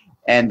at.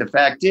 And the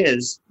fact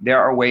is, there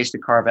are ways to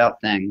carve out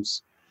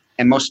things,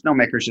 and most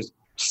filmmakers just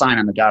sign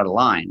on the dotted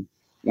line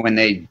when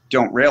they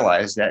don't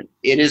realize that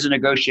it is a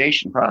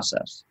negotiation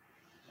process.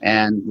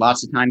 And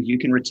lots of times you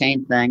can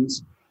retain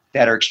things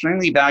that are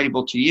extremely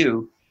valuable to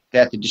you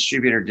that the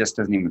distributor just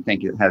doesn't even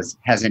think it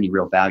has any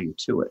real value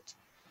to it.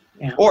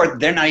 Yeah. Or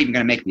they're not even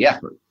going to make the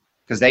effort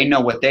because they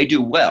know what they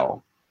do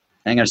well.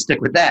 They're going to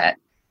stick with that,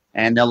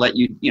 and they'll let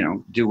you,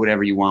 do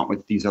whatever you want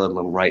with these other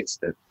little rights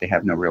that they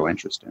have no real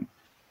interest in.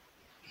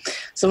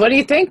 So what do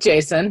you think,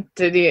 Jason?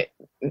 This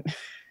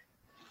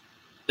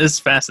is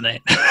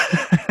fascinating.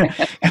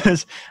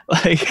 Because,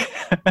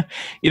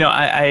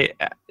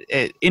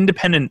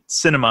 independent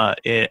cinema,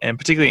 and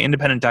particularly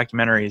independent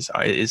documentaries,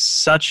 is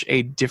such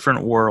a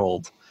different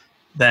world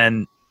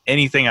than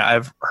anything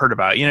I've heard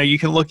about. You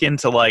can look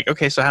into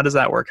okay, so how does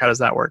that work? How does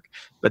that work?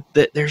 But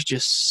there's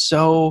just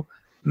so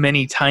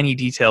many tiny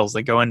details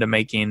that go into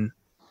making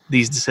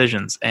these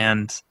decisions,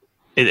 and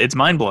it's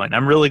mind-blowing.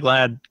 I'm really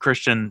glad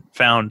Christian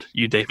found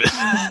you, David.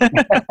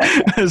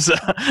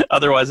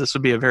 Otherwise, this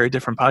would be a very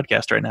different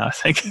podcast right now, I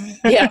think.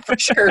 Yeah, for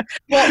sure.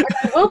 Well,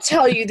 I will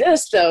tell you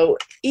this, though.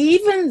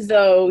 Even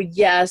though,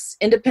 yes,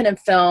 independent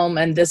film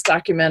and this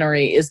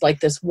documentary is like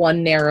this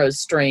one narrow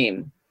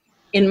stream,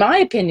 in my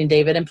opinion,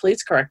 David, and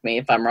please correct me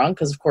if I'm wrong,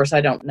 because, of course,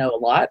 I don't know a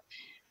lot,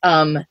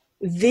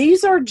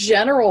 these are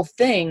general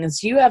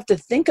things you have to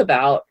think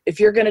about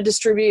if you're going to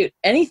distribute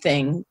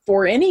anything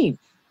for any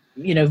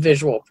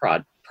visual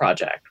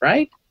project,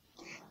 right?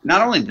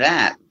 Not only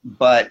that,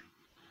 but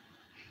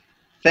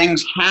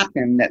things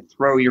happen that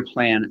throw your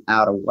plan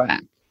out of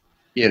whack,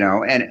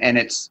 and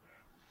it's,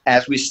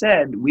 as we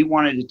said, we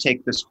wanted to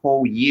take this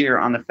whole year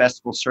on the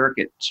festival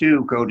circuit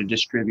to go to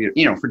distribute,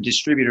 for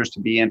distributors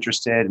to be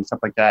interested and stuff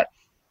like that.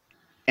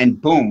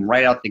 And boom,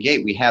 right out the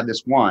gate, we have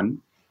this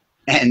one,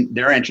 and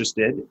they're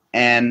interested,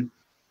 and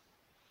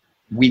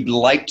we'd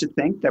like to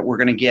think that we're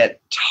going to get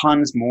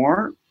tons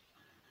more.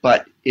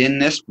 But in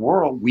this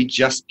world, we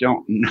just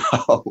don't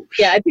know.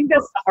 Yeah, I think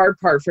that's the hard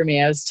part for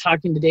me. I was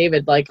talking to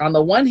David, on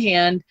the one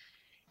hand,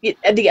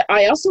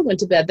 I also went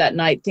to bed that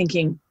night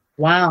thinking,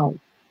 wow,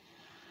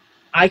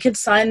 I could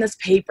sign this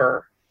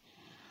paper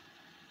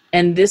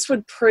and this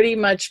would pretty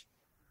much,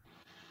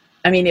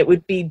 it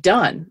would be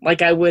done.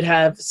 I would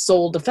have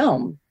sold a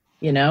film,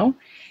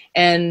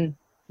 And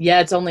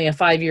yeah, it's only a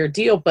 5-year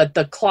deal, but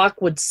the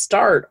clock would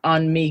start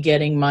on me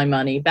getting my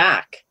money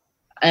back.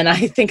 And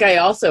I think I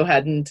also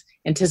hadn't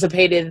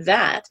anticipated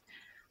that.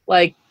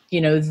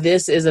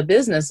 This is a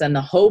business, and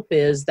the hope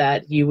is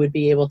that you would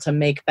be able to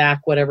make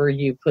back whatever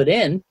you put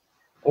in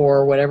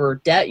or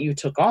whatever debt you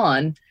took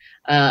on.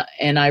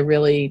 And I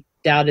really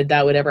doubted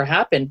that would ever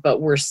happen. But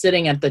we're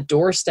sitting at the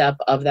doorstep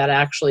of that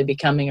actually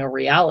becoming a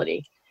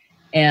reality.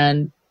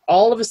 And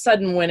all of a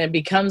sudden, when it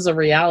becomes a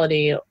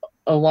reality,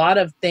 a lot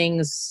of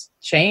things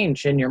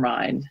change in your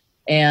mind.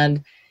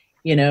 And,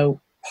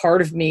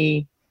 part of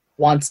me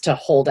wants to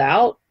hold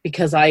out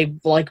because I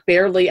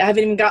haven't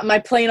even got my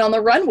plane on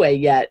the runway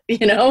yet.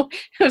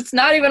 It's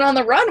not even on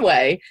the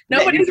runway.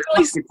 Nobody's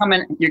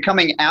you're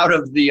coming out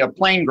of the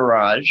plane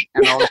garage,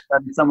 and all of a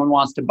sudden someone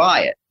wants to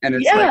buy it. And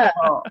it's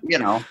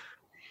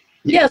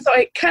Yeah, so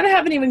I kind of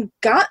haven't even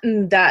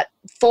gotten that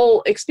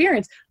full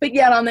experience. But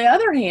yet, on the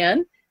other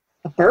hand,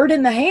 a bird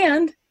in the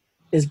hand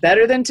is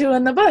better than two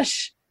in the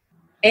bush.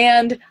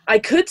 And I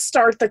could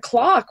start the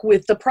clock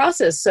with the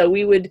process. So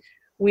we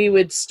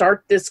would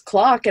start this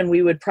clock, and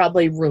we would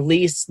probably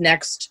release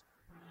next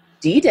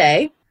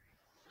D-Day.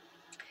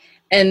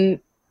 And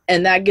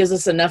that gives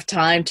us enough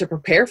time to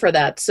prepare for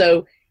that.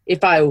 So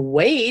if I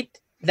wait,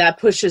 that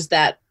pushes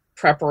that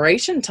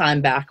preparation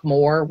time back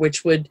more,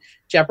 which would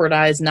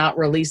jeopardize not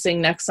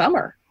releasing next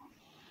summer.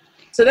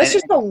 So that's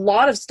just a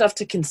lot of stuff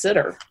to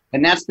consider.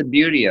 And that's the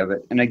beauty of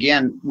it. And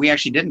again, we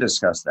actually didn't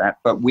discuss that,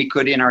 but we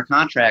could in our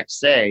contract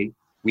say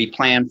we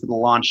plan for the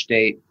launch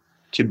date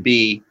to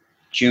be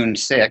June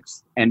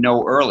 6th and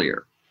no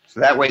earlier. So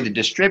that way the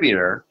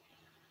distributor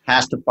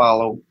has to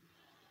follow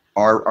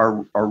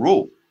our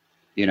rule,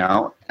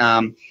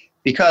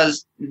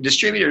 because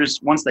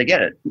distributors, once they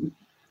get it,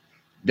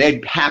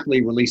 they'd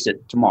happily release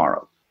it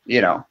tomorrow,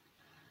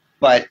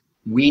 but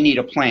we need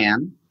a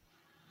plan.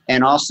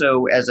 And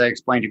also, as I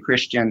explained to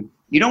Christian,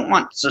 you don't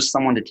want just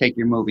someone to take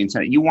your movie and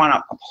say, you want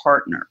a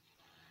partner.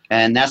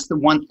 And that's the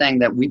one thing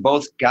that we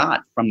both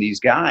got from these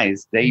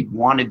guys. They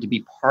wanted to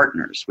be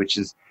partners, which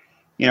is,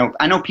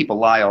 I know people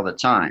lie all the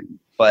time,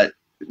 but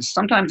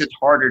sometimes it's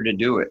harder to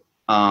do it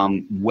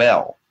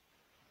well.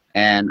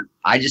 And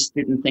I just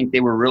didn't think they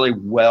were really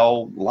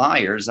well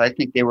liars. I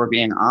think they were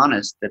being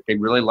honest, that they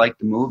really liked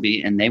the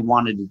movie and they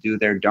wanted to do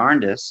their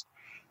darndest.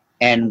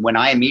 And when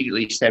I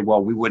immediately said,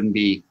 well, we wouldn't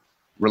be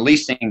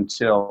releasing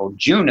till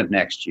June of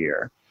next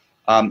year,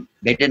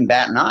 they didn't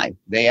bat an eye.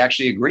 They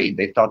actually agreed.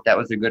 They thought that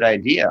was a good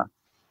idea.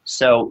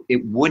 So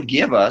it would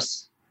give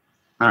us,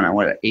 I don't know,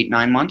 what,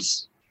 8-9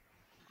 months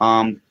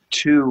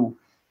to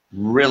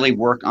really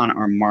work on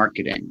our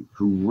marketing,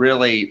 to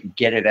really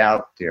get it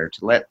out there,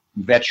 to let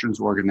veterans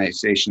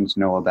organizations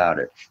know about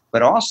it.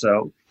 But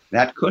also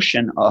that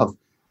cushion of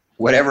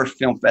whatever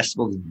film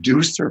festivals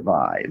do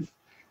survive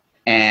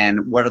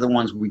and what are the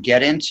ones we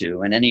get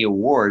into and any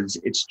awards,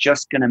 it's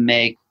just going to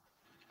make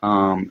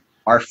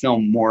our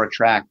film more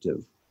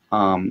attractive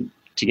to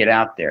get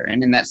out there.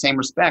 And in that same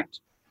respect,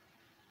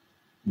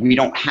 we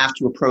don't have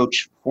to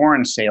approach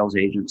foreign sales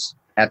agents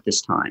at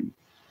this time.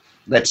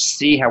 Let's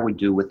see how we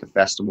do with the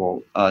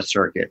festival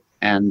circuit,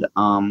 and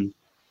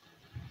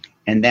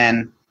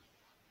then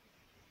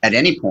at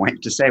any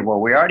point to say,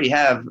 well, we already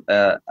have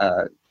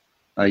a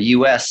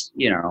U.S.,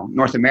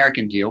 North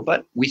American deal,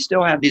 but we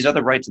still have these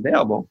other rights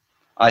available.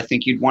 I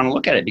think you'd want to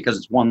look at it because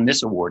it's won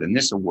this award and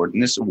this award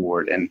and this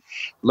award, and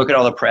look at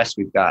all the press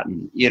we've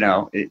gotten.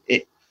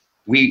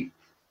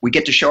 We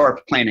get to show our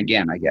plane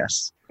again, I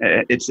guess.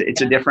 It's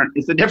a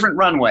different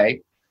runway,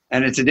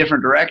 and it's a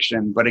different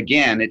direction. But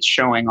again, it's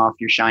showing off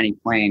your shiny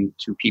plane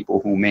to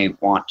people who may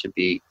want to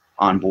be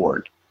on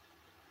board.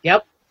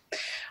 Yep.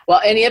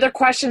 Well, any other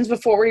questions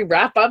before we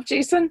wrap up,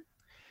 Jason?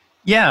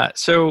 Yeah.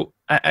 So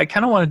I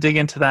kind of want to dig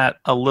into that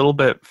a little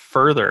bit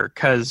further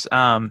because,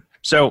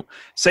 so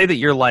say that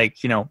you're like,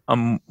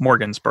 a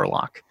Morgan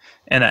Spurlock,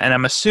 and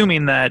I'm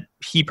assuming that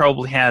he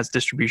probably has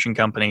distribution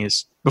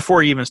companies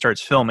before he even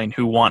starts filming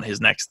who want his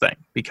next thing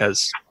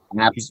because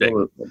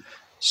absolutely.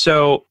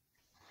 So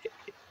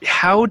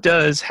how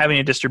does having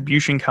a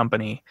distribution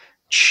company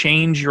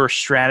change your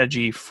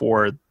strategy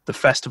for the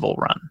festival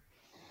run?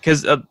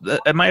 Because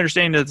my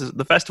understanding is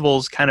the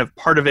festival's kind of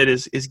part of it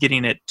is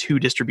getting it to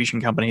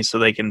distribution companies so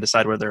they can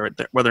decide whether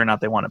or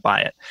not they want to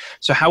buy it.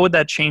 So how would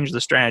that change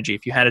the strategy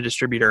if you had a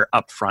distributor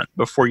up front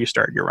before you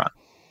started your run?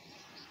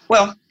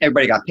 Well,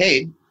 everybody got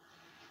paid,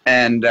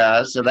 and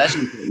so that's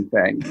an important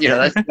thing.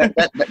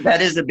 That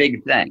is a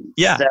big thing.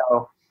 Yeah.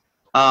 So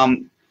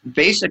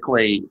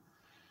basically,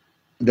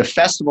 the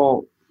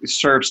festival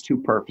serves two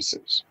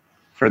purposes.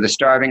 For the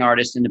starving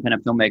artists,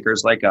 independent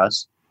filmmakers like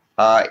us,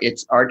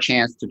 it's our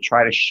chance to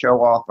try to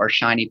show off our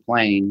shiny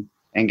plane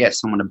and get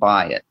someone to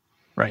buy it.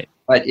 Right.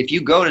 But if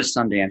you go to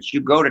Sundance,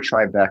 you go to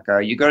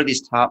Tribeca, you go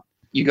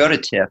to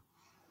TIFF,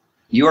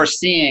 you are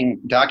seeing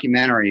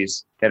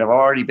documentaries that have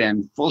already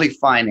been fully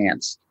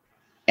financed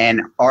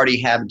and already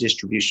have a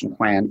distribution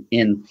plan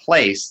in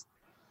place.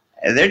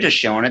 They're just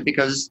showing it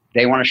because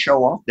they want to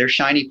show off their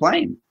shiny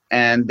plane.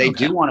 And they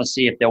do want to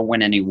see if they'll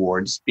win any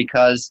awards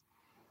because,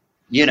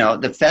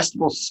 the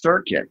festival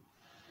circuit,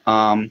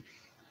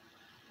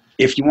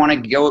 if you want to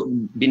go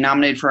be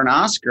nominated for an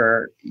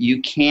Oscar,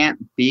 you can't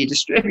be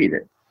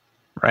distributed.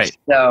 Right.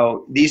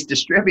 So these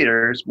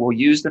distributors will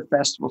use the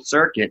festival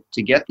circuit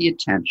to get the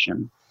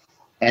attention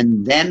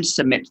and then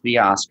submit to the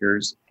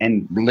Oscars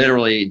and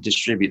literally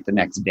distribute the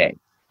next day.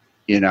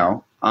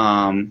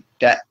 And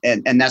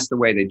that's the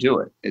way they do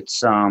it.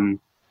 It's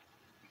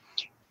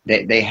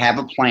they have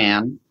a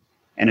plan,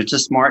 and it's a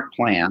smart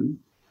plan.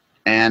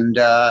 And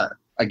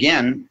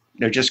again,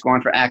 they're just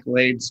going for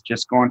accolades,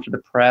 just going for the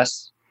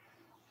press.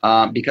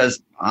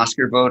 Because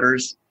Oscar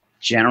voters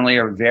generally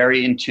are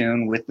very in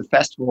tune with the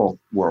festival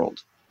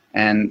world,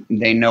 and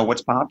they know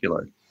what's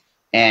popular.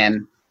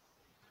 And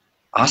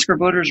Oscar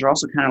voters are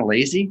also kind of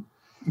lazy.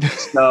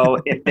 So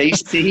if they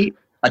see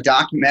a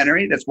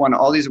documentary that's won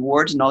all these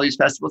awards and all these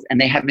festivals, and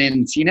they haven't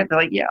even seen it, they're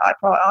like, yeah,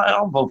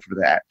 I'll vote for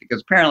that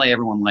because apparently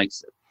everyone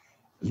likes it.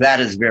 That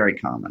is very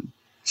common.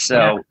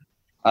 So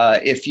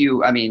I've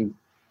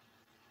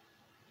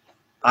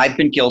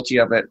been guilty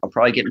of it. I'll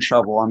probably get in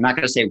trouble. I'm not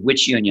going to say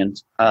which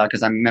unions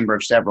because I'm a member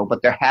of several,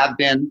 but there have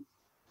been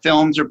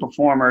films or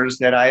performers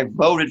that I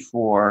voted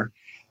for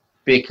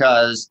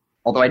because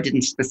although I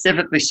didn't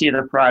specifically see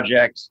the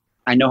project,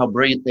 I know how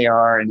brilliant they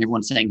are and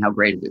everyone's saying how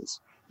great it is.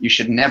 You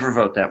should never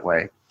vote that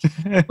way.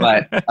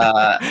 But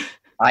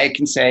I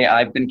can say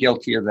I've been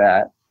guilty of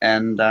that,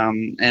 and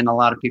a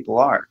lot of people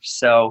are.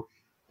 So,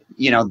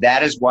 that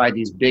is why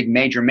these big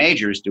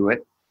majors do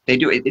it. They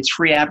do it. It's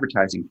free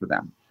advertising for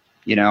them,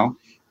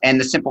 And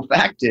the simple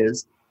fact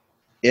is,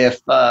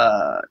 if,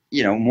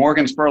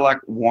 Morgan Spurlock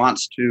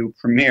wants to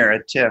premiere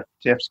at TIFF,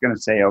 TIFF's going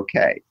to say,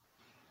 okay.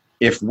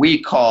 If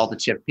we call the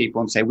TIFF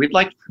people and say, we'd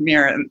like to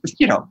premiere, and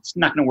it's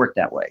not going to work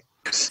that way.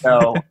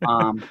 So,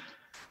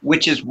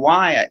 which is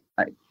why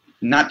I'm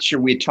not sure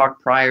we had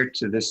talked prior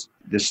to this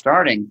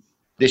starting.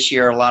 This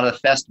year, a lot of the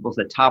festivals,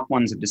 the top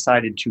ones have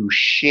decided to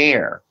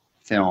share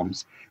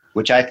films,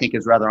 which I think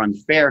is rather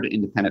unfair to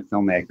independent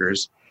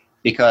filmmakers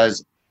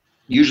because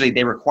usually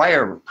they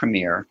require a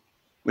premiere,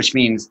 which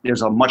means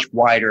there's a much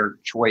wider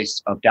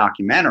choice of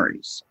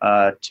documentaries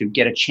to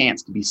get a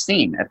chance to be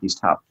seen at these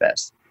top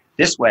fests.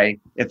 This way,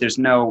 if there's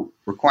no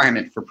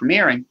requirement for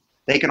premiering,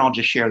 they can all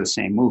just share the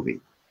same movie.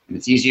 And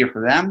it's easier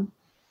for them.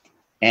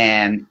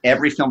 And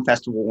every film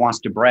festival wants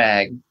to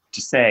brag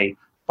to say,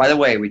 by the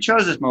way, we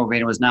chose this movie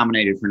and it was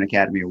nominated for an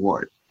Academy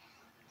Award.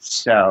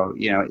 So,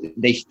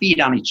 they feed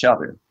on each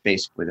other,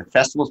 basically. The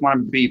festivals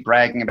want to be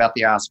bragging about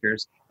the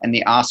Oscars, and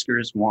the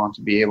Oscars want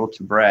to be able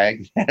to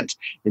brag that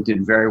it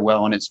did very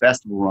well in its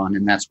festival run,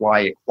 and that's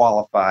why it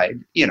qualified,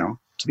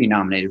 to be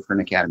nominated for an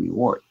Academy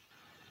Award.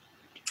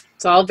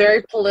 It's all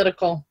very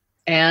political,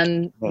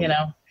 and,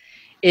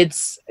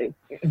 it's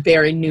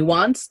very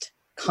nuanced,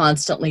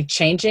 constantly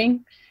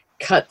changing,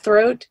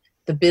 cutthroat.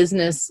 The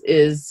business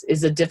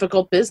is a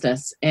difficult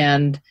business,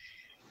 and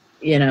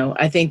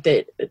I think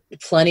that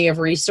plenty of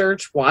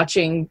research,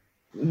 watching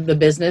the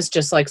business,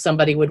 just like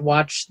somebody would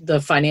watch the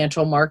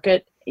financial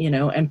market,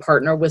 and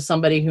partner with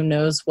somebody who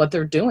knows what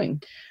they're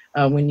doing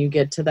when you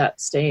get to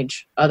that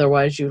stage.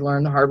 Otherwise, you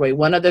learn the hard way.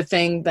 One other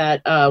thing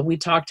that we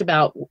talked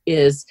about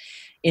is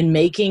in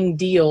making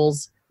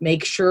deals,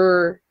 make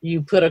sure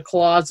you put a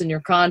clause in your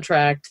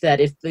contract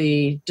that if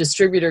the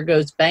distributor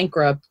goes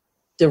bankrupt,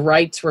 the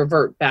rights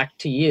revert back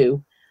to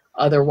you.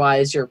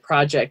 Otherwise, your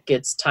project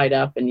gets tied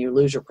up and you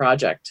lose your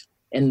project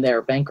in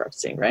their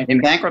bankruptcy, right? In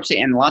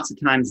bankruptcy, and lots of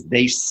times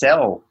they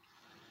sell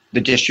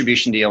the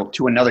distribution deal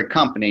to another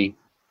company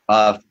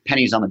of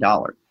pennies on the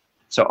dollar.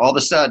 So all of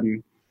a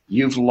sudden,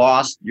 you've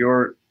lost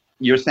your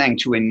thing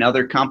to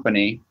another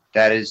company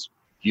that is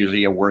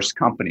usually a worse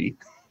company,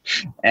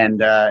 and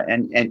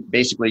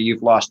basically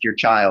you've lost your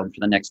child for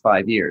the next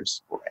 5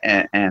 years.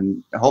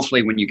 And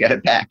hopefully, when you get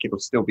it back, it'll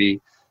still be,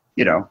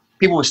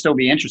 people will still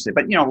be interested.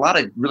 But a lot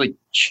of really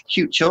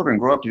cute children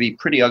grow up to be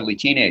pretty ugly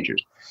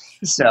teenagers.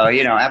 So,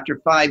 after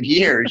 5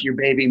 years, your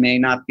baby may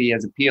not be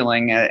as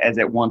appealing as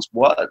it once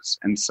was.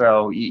 And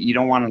so you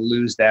don't want to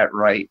lose that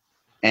right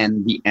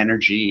and the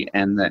energy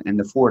and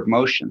the forward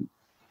motion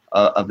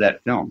of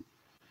that film.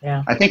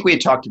 Yeah. I think we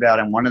had talked about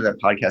in one of the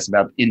podcasts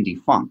about indie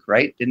funk,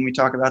 right? Didn't we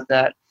talk about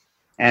that?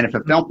 And if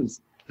a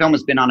film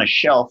has been on a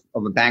shelf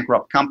of a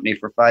bankrupt company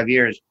for 5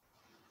 years,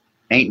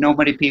 ain't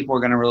nobody people are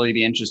going to really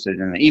be interested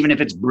in it. Even if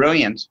it's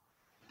brilliant,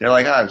 they're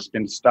like, it's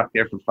been stuck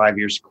there for 5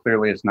 years.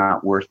 Clearly, it's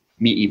not worth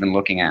me even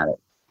looking at it.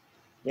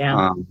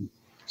 Yeah.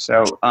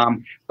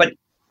 But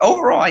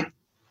overall,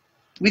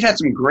 we've had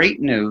some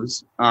great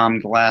news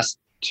the last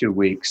 2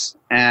 weeks,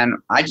 and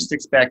I just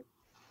expect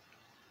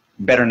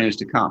better news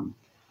to come.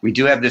 We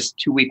do have this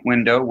 2-week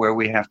window where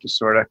we have to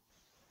sort of,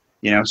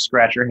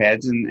 scratch our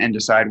heads and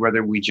decide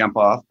whether we jump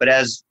off. But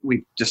as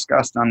we've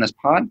discussed on this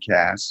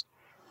podcast,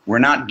 we're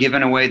not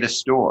giving away the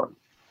store.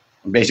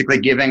 We're basically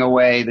giving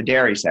away the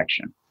dairy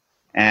section.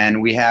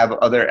 And we have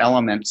other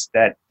elements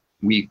that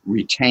we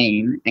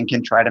retain and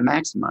can try to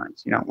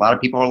maximize. A lot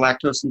of people are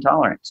lactose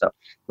intolerant. So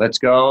let's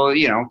go,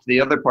 to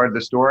the other part of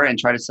the store and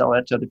try to sell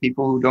that to other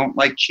people who don't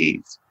like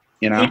cheese.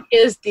 He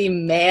is the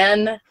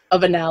man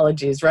of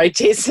analogies, right,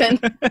 Jason?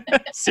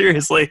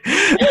 Seriously. He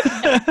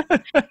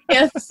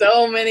has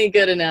so many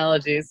good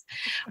analogies.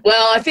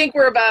 Well, I think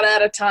we're about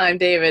out of time,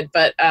 David,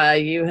 but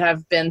you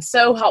have been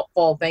so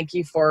helpful. Thank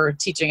you for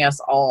teaching us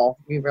all.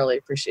 We really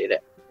appreciate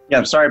it. Yeah,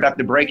 I'm sorry about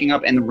the breaking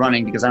up and the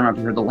running, because I don't know if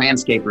you heard, the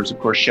landscapers, of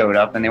course, showed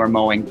up, and they were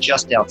mowing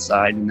just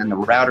outside, and then the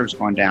router's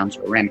gone down,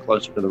 so I ran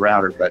closer to the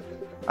router. But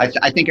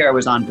I think I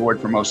was on board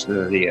for most of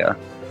the time.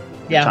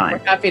 Yeah, we're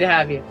happy to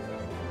have you.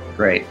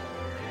 Great.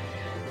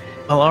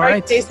 Well, all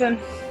right, Jason.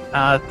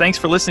 Thanks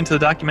for listening to the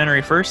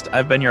documentary First.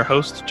 I've been your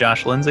host,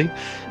 Josh Lindsay.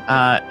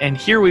 And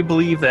here we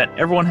believe that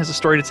everyone has a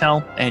story to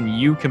tell, and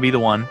you can be the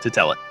one to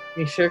tell it.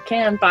 You sure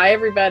can. Bye,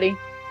 everybody.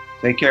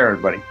 Take care,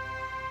 everybody.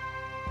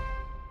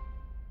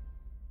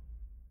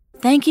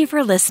 Thank you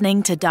for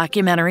listening to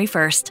Documentary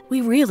First. We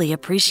really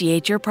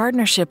appreciate your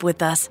partnership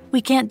with us. We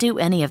can't do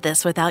any of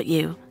this without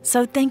you.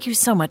 So thank you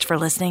so much for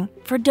listening,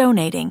 for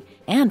donating,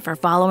 and for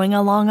following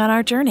along on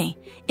our journey.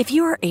 If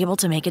you are able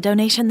to make a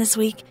donation this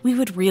week, we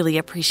would really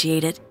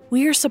appreciate it.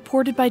 We are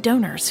supported by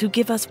donors who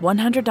give us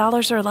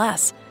 $100 or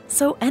less,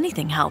 so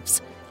anything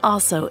helps.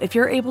 Also, if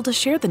you're able to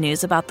share the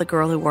news about The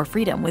Girl Who Wore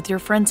Freedom with your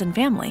friends and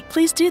family,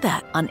 please do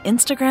that on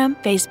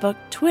Instagram, Facebook,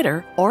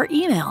 Twitter, or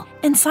email.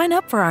 And sign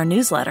up for our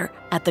newsletter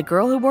at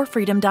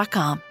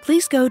thegirlwhoworefreedom.com.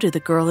 Please go to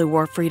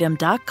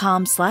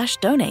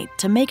thegirlwhoworefreedom.com/donate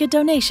to make a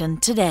donation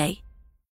today.